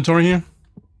open inventory here.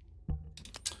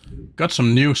 Got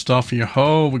some new stuff here.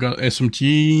 Oh, we got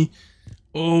SMG.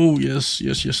 Oh yes,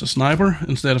 a sniper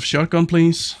instead of shotgun,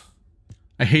 please.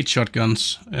 I hate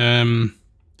shotguns. I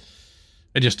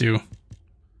just do.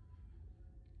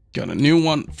 Got a new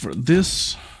one for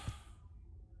this.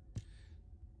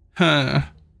 Huh.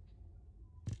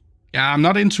 Yeah, I'm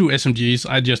not into SMGs,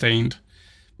 I just ain't.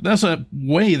 There's a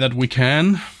way that we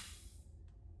can.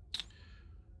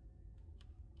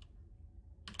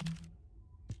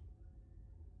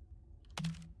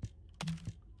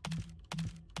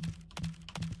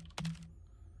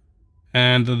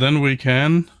 And then we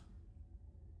can...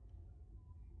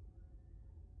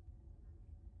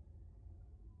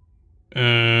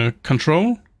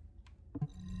 control.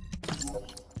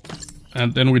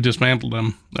 And then we dismantle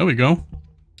them. There we go.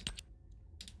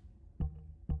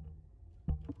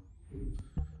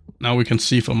 Now we can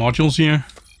see for modules here.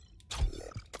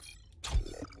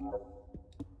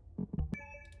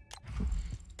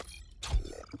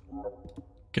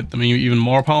 Get them even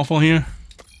more powerful here.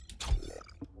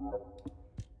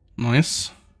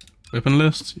 Nice. Weapon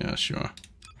list? Yeah, sure.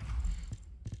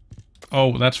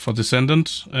 Oh, that's for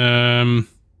Descendant.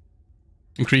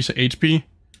 Increase the HP.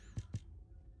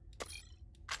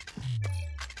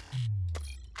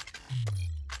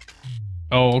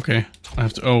 Oh, okay. I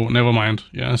have to... Oh, never mind.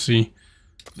 Yeah, I see.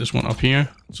 This one up here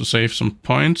to save some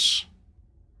points.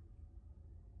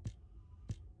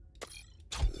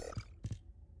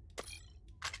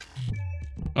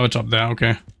 Oh, it's up there.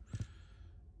 Okay.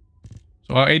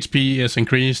 So our HP is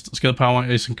increased. Skill power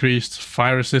is increased.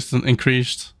 Fire resistance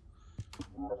increased.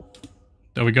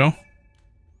 There we go.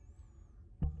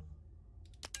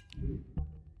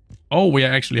 Oh, we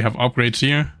actually have upgrades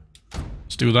here.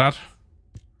 Let's do that.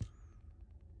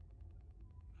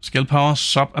 Skill power,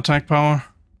 sub attack power.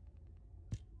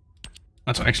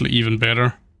 That's actually even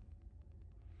better.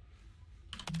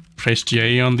 Press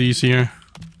J on these here.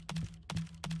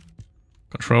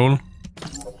 Control.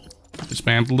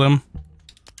 Dismantle them.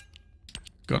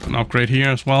 Got an upgrade here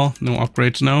as well. No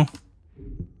upgrades now.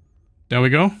 There we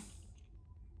go.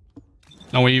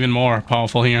 Now we're even more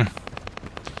powerful here.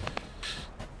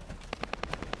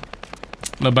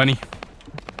 Hello, bunny.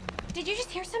 Did you just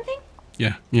hear something?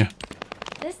 Yeah, yeah.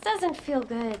 This doesn't feel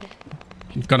good.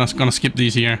 Gonna skip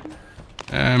these here.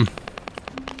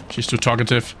 She's too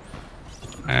talkative.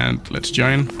 And let's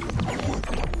join.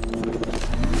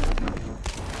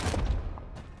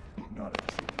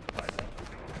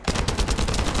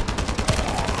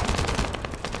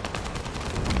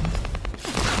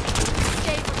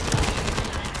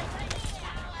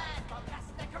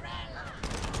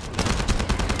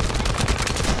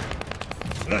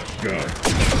 Let's go.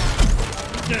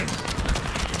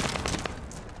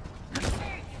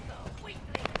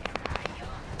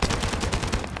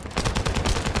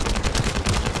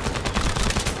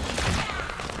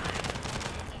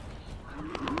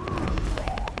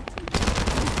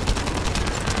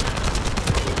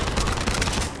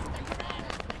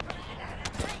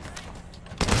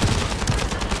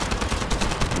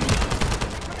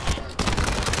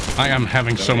 I am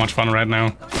having so much fun right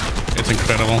now. It's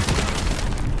incredible.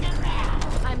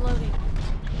 I'm loading.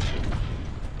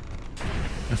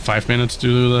 5 minutes to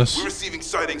do this. We're receiving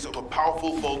sightings of a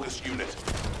powerful Vulgus unit.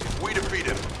 If we defeat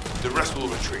him, the rest will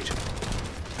retreat.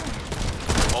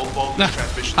 All Vulgus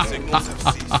transmission signals have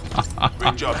ceased.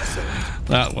 Great job, Descendant.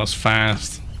 That was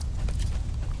fast.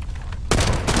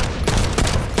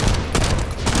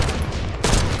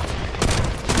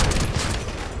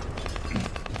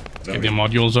 Get the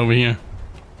modules over here.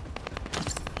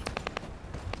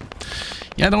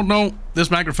 Yeah, I don't know. This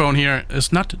microphone here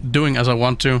is not doing as I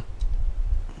want to.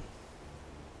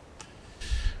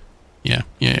 Yeah.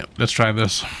 Let's try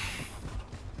this.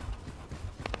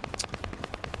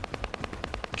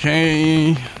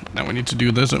 Okay. Now we need to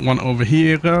do this one over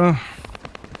here.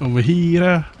 Over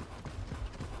here.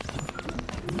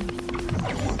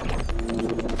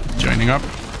 Joining up.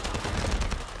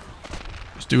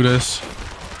 Let's do this.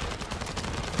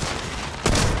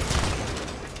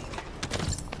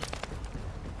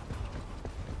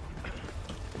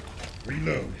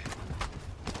 Reload.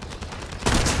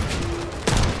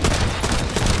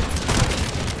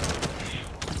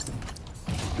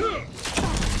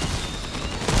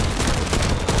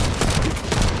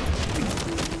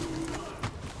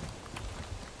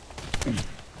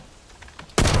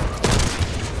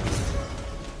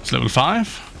 It's level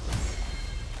 5.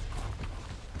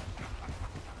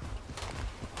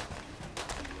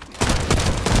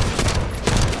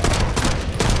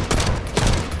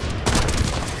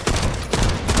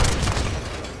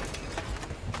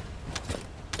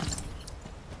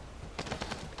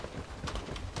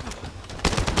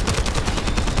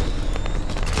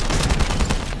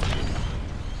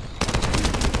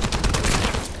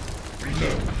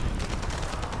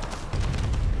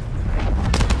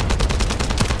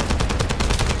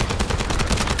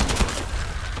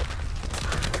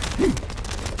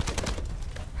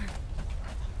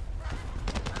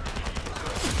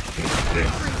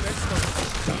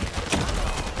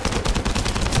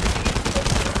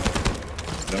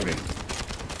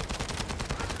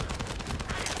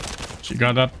 She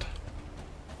got that.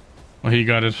 Well, he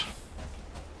got it.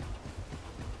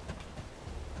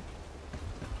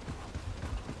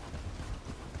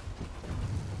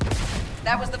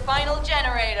 That was the final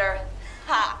generator.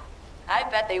 Ha! I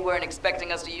bet they weren't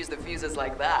expecting us to use the fuses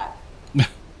like that.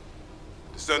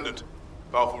 Descendant,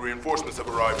 Alpha reinforcements have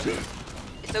arrived.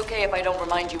 It's okay if I don't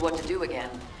remind you what to do again,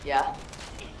 yeah?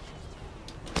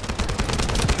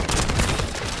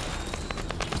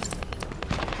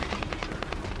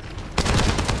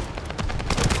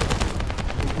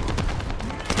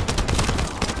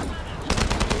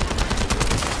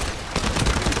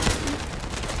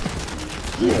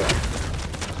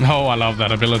 Oh, I love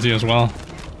that ability as well.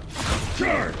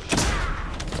 Charge!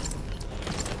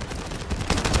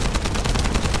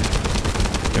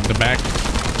 Get the back.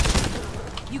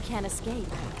 You can't escape.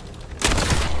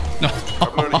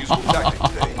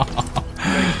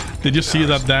 Did you see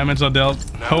that damage I dealt?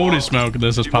 Holy smoke,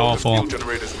 this is powerful.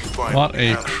 What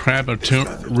a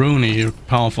crap-a-rooney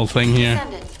powerful thing here.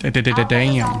 Damn.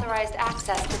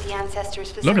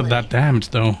 Look at that damage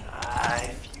though.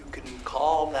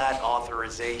 Call that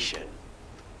authorization.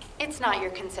 It's not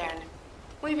your concern.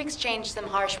 We've exchanged some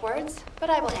harsh words, but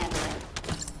I will handle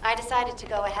it. I decided to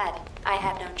go ahead. I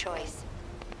had no choice.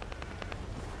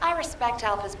 I respect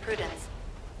Alpha's prudence,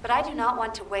 but I do not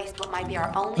want to waste what might be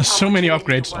our only. There's so many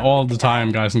upgrades all the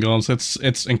time, guys and girls.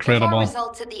 It's incredible. If our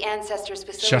results at the Ancestors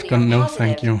facility Shotgun, no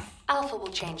thank you. Alpha will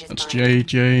change his That's mind.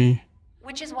 JJ.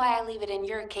 Which is why I leave it in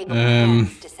your capable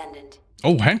hands, Descendant.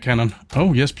 Oh, hand cannon.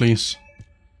 Oh, yes, please.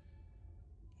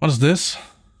 What is this?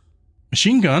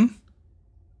 Machine gun?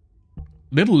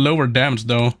 Little lower damage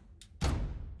though.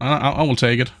 I will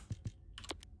take it.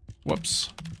 Whoops.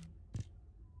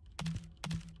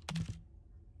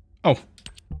 Oh.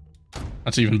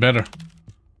 That's even better.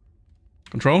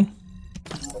 Control.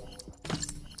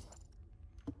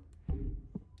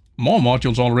 More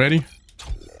modules already.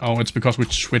 Oh, it's because we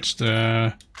switched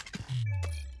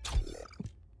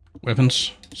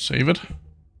weapons. Save it.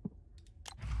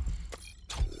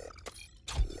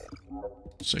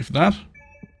 Save that.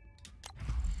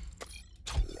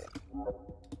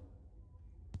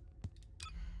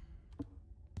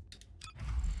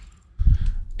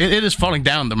 It is falling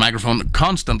down the microphone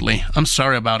constantly. I'm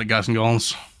sorry about it, guys and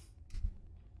girls.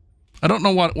 I don't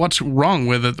know what's wrong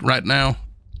with it right now.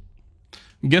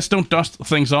 Guess don't dust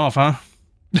things off, huh?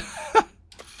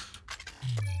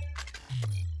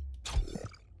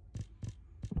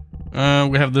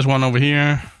 We have this one over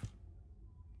here.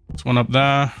 This one up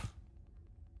there.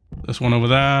 This one over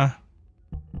there.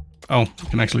 Oh, you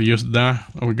can actually use it there.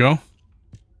 There we go.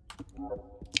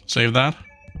 Save that.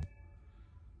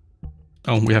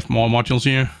 Oh, we have more modules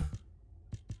here.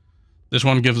 This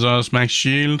one gives us max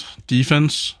shield,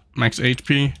 defense, max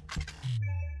HP.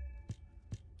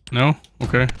 No?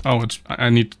 Okay. Oh, I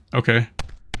need... Okay.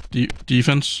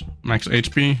 Defense, max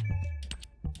HP.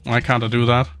 Why can't I do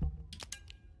that?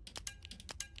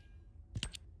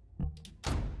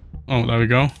 Oh, there we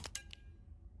go.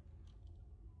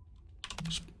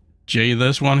 J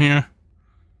this one here.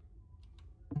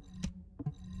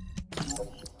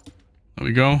 There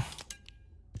we go.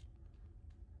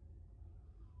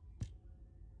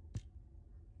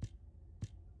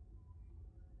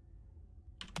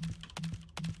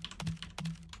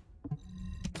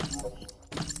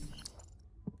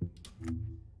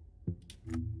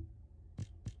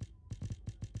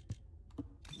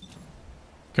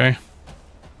 Okay.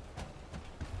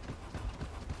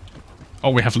 Oh,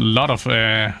 we have a lot of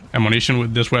ammunition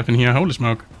with this weapon here. Holy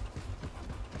smoke.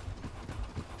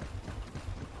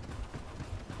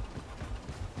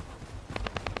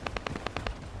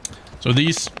 So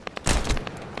these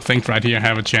things right here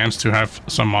have a chance to have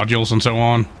some modules and so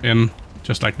on in,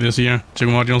 just like this here. 2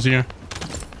 modules here.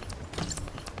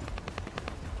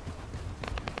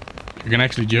 You can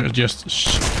actually just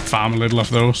farm a little of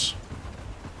those.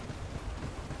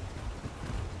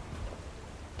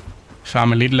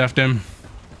 Farm a little of them.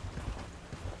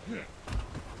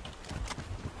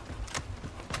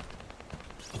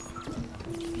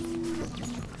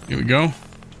 Here we go.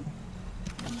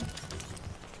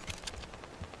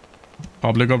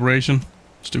 Public operation.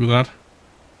 Let's do that.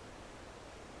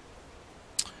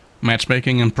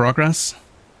 Matchmaking in progress.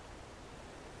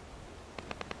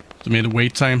 Estimated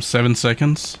wait time 7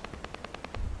 seconds.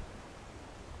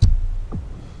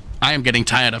 I am getting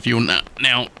tired of you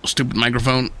now, stupid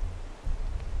microphone.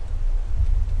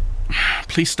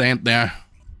 Please stand there.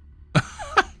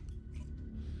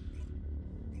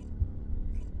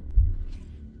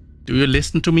 Do you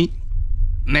listen to me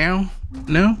now?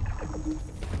 No?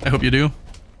 I hope you do.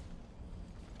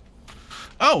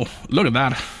 Oh, look at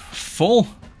that. Full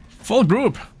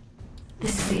group.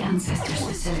 This is the Ancestors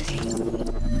facility.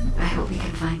 I hope we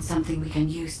can find something we can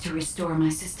use to restore my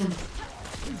system.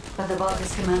 But the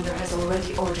Vulgus commander has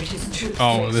already ordered his troops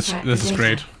to extract this is the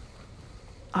great. data.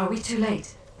 Are we too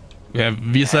late? We have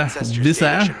Viessa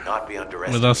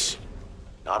with us.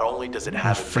 Not only does it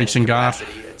have freezing guard,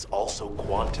 capacity, it's also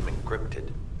quantum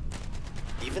encrypted.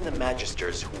 Even the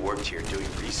Magisters who worked here doing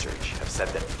research have said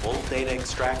that full data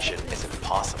extraction is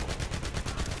impossible.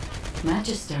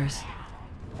 Magisters?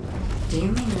 Do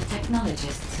you mean the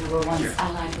technologists who were once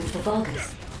allied with the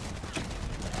Vulgus?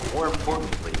 More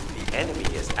importantly, the enemy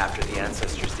is after the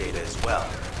Ancestors' data as well.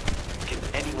 Can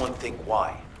anyone think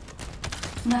why?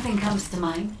 Nothing comes to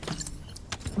mind.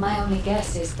 My only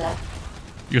guess is that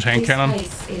use hand cannon.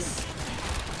 This place is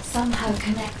somehow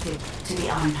connected to the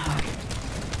Ironheart.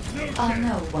 I'll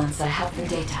know once I have the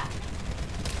data.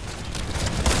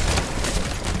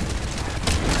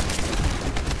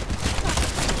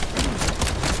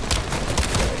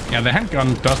 Yeah, the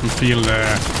handgun doesn't feel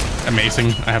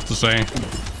amazing, I have to say.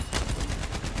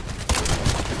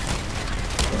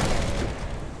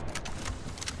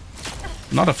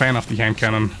 Not a fan of the hand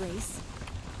cannon.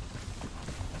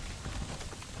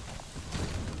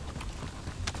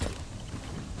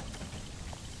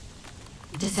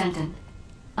 Descendant.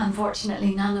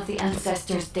 Unfortunately, none of the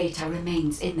Ancestors' data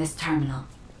remains in this terminal.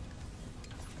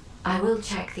 I will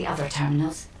check the other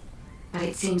terminals, but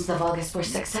it seems the Vulgus were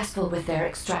successful with their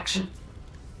extraction.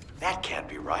 That can't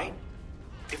be right.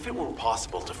 If it were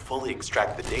possible to fully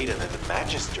extract the data, then the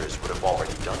Magisters would have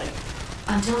already done it.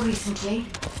 Until recently,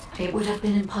 it would have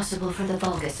been impossible for the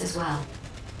Vulgus as well.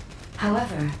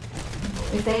 However,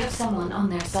 if they have someone on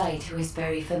their side who is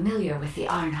very familiar with the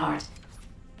Ironheart,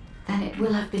 then it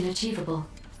will have been achievable.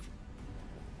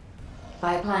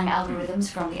 By applying algorithms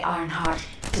from the Ironheart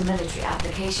to military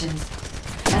applications,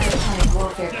 electronic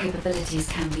warfare capabilities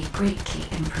can be greatly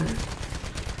improved.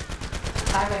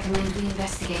 I recommend we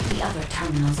investigate the other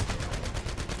terminals.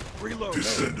 Reload.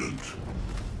 Descendant,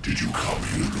 did you come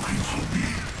here looking for me?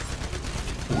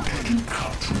 Or did you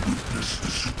come to witness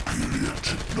the superior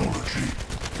technology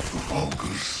of the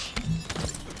Vulgus?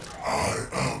 I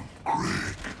am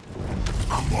Greg,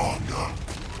 commander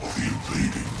of the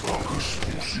invading Vulgus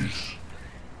forces.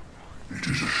 It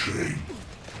is a shame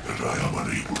that I am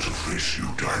unable to face you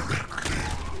directly.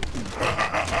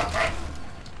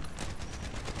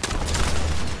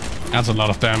 That's a lot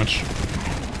of damage.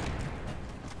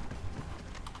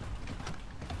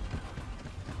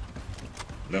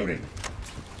 Loading.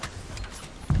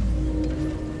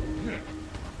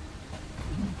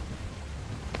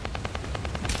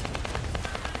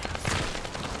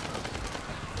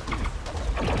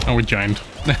 Oh, we joined.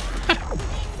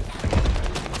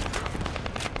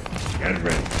 Get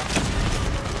ready.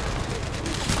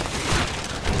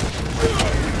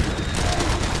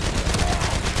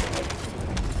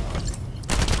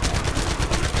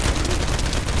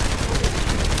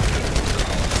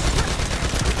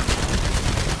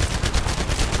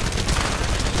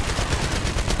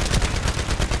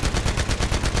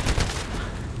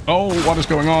 Oh, what is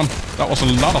going on? That was a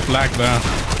lot of lag there.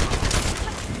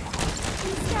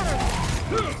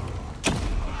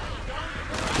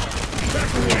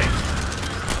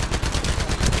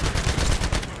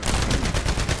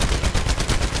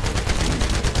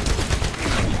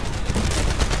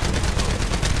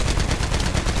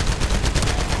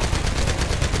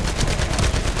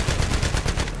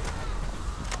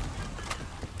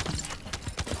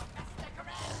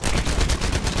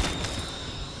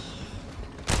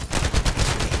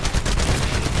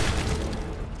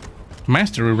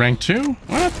 Mastery rank 2?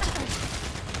 What?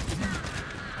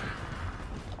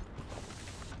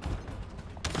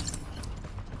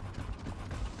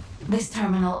 This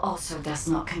terminal also does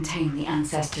not contain the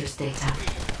Ancestors' data.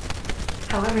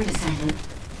 However, Descendant,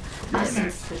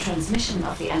 since the transmission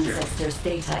of the Ancestors'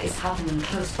 data is happening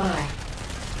close by,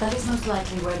 that is most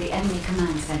likely where the enemy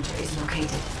command center is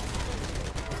located.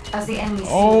 As the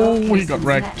enemy we got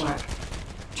wrecked. Network,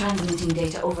 transmitting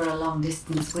data over a long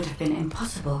distance would have been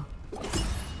impossible.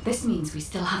 This means we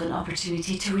still have an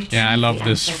opportunity to retrieve. Yeah, I love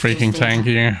this freaking tank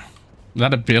here.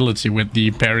 That ability with the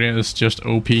barrier is just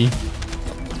OP.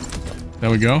 There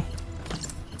we go.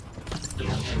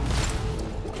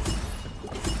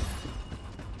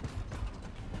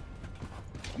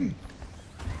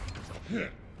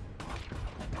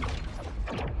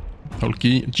 Hold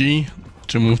G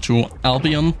to move to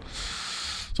Albion.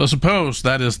 So I suppose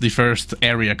that is the first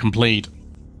area complete.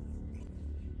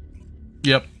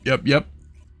 Yep.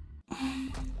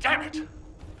 Damn it!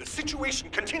 The situation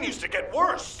continues to get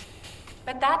worse!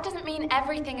 But that doesn't mean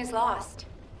everything is lost.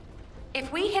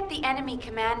 If we hit the enemy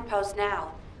command post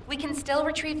now, we can still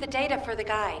retrieve the data for the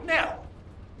guide. Now,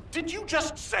 did you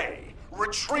just say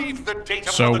retrieve the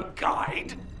data So, for the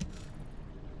guide?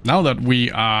 Now that we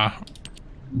are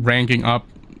ranking up,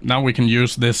 now we can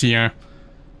use this here.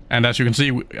 And as you can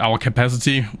see, our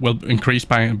capacity will increase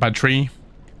by 3.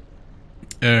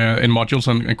 in modules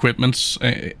and equipments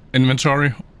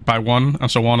inventory by 1,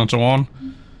 and so on and so on.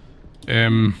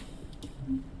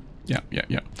 Yeah.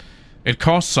 It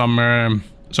costs some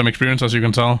experience, as you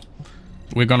can tell.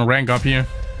 We're gonna rank up here,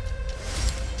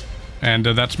 and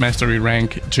that's mastery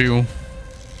rank 2.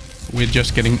 We're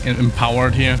just getting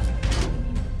empowered here.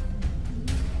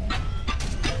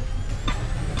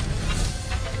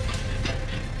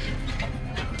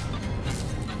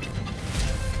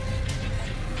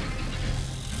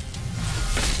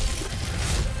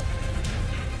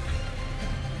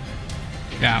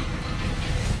 Yeah,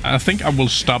 I think I will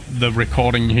stop the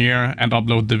recording here and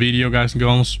upload the video, guys and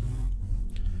girls.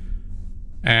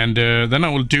 And then I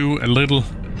will do a little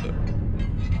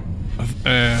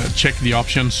check the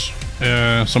options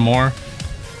some more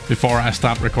before I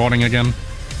start recording again.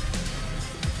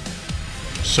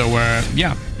 So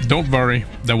yeah, don't worry,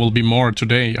 there will be more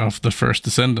today of the First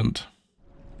Descendant.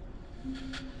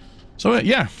 So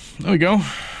yeah, there we go.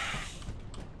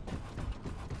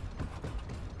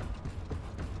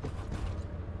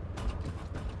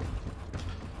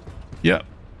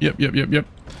 Yep.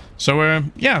 So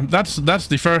yeah, that's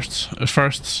the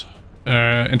first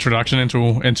introduction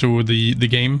into the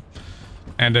game,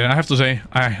 and I have to say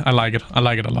I like it. I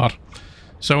like it a lot.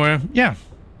 So yeah,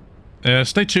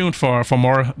 stay tuned for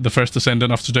more the First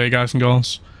Descendant of today, guys and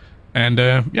girls, and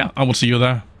yeah, I will see you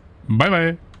there. Bye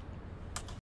bye.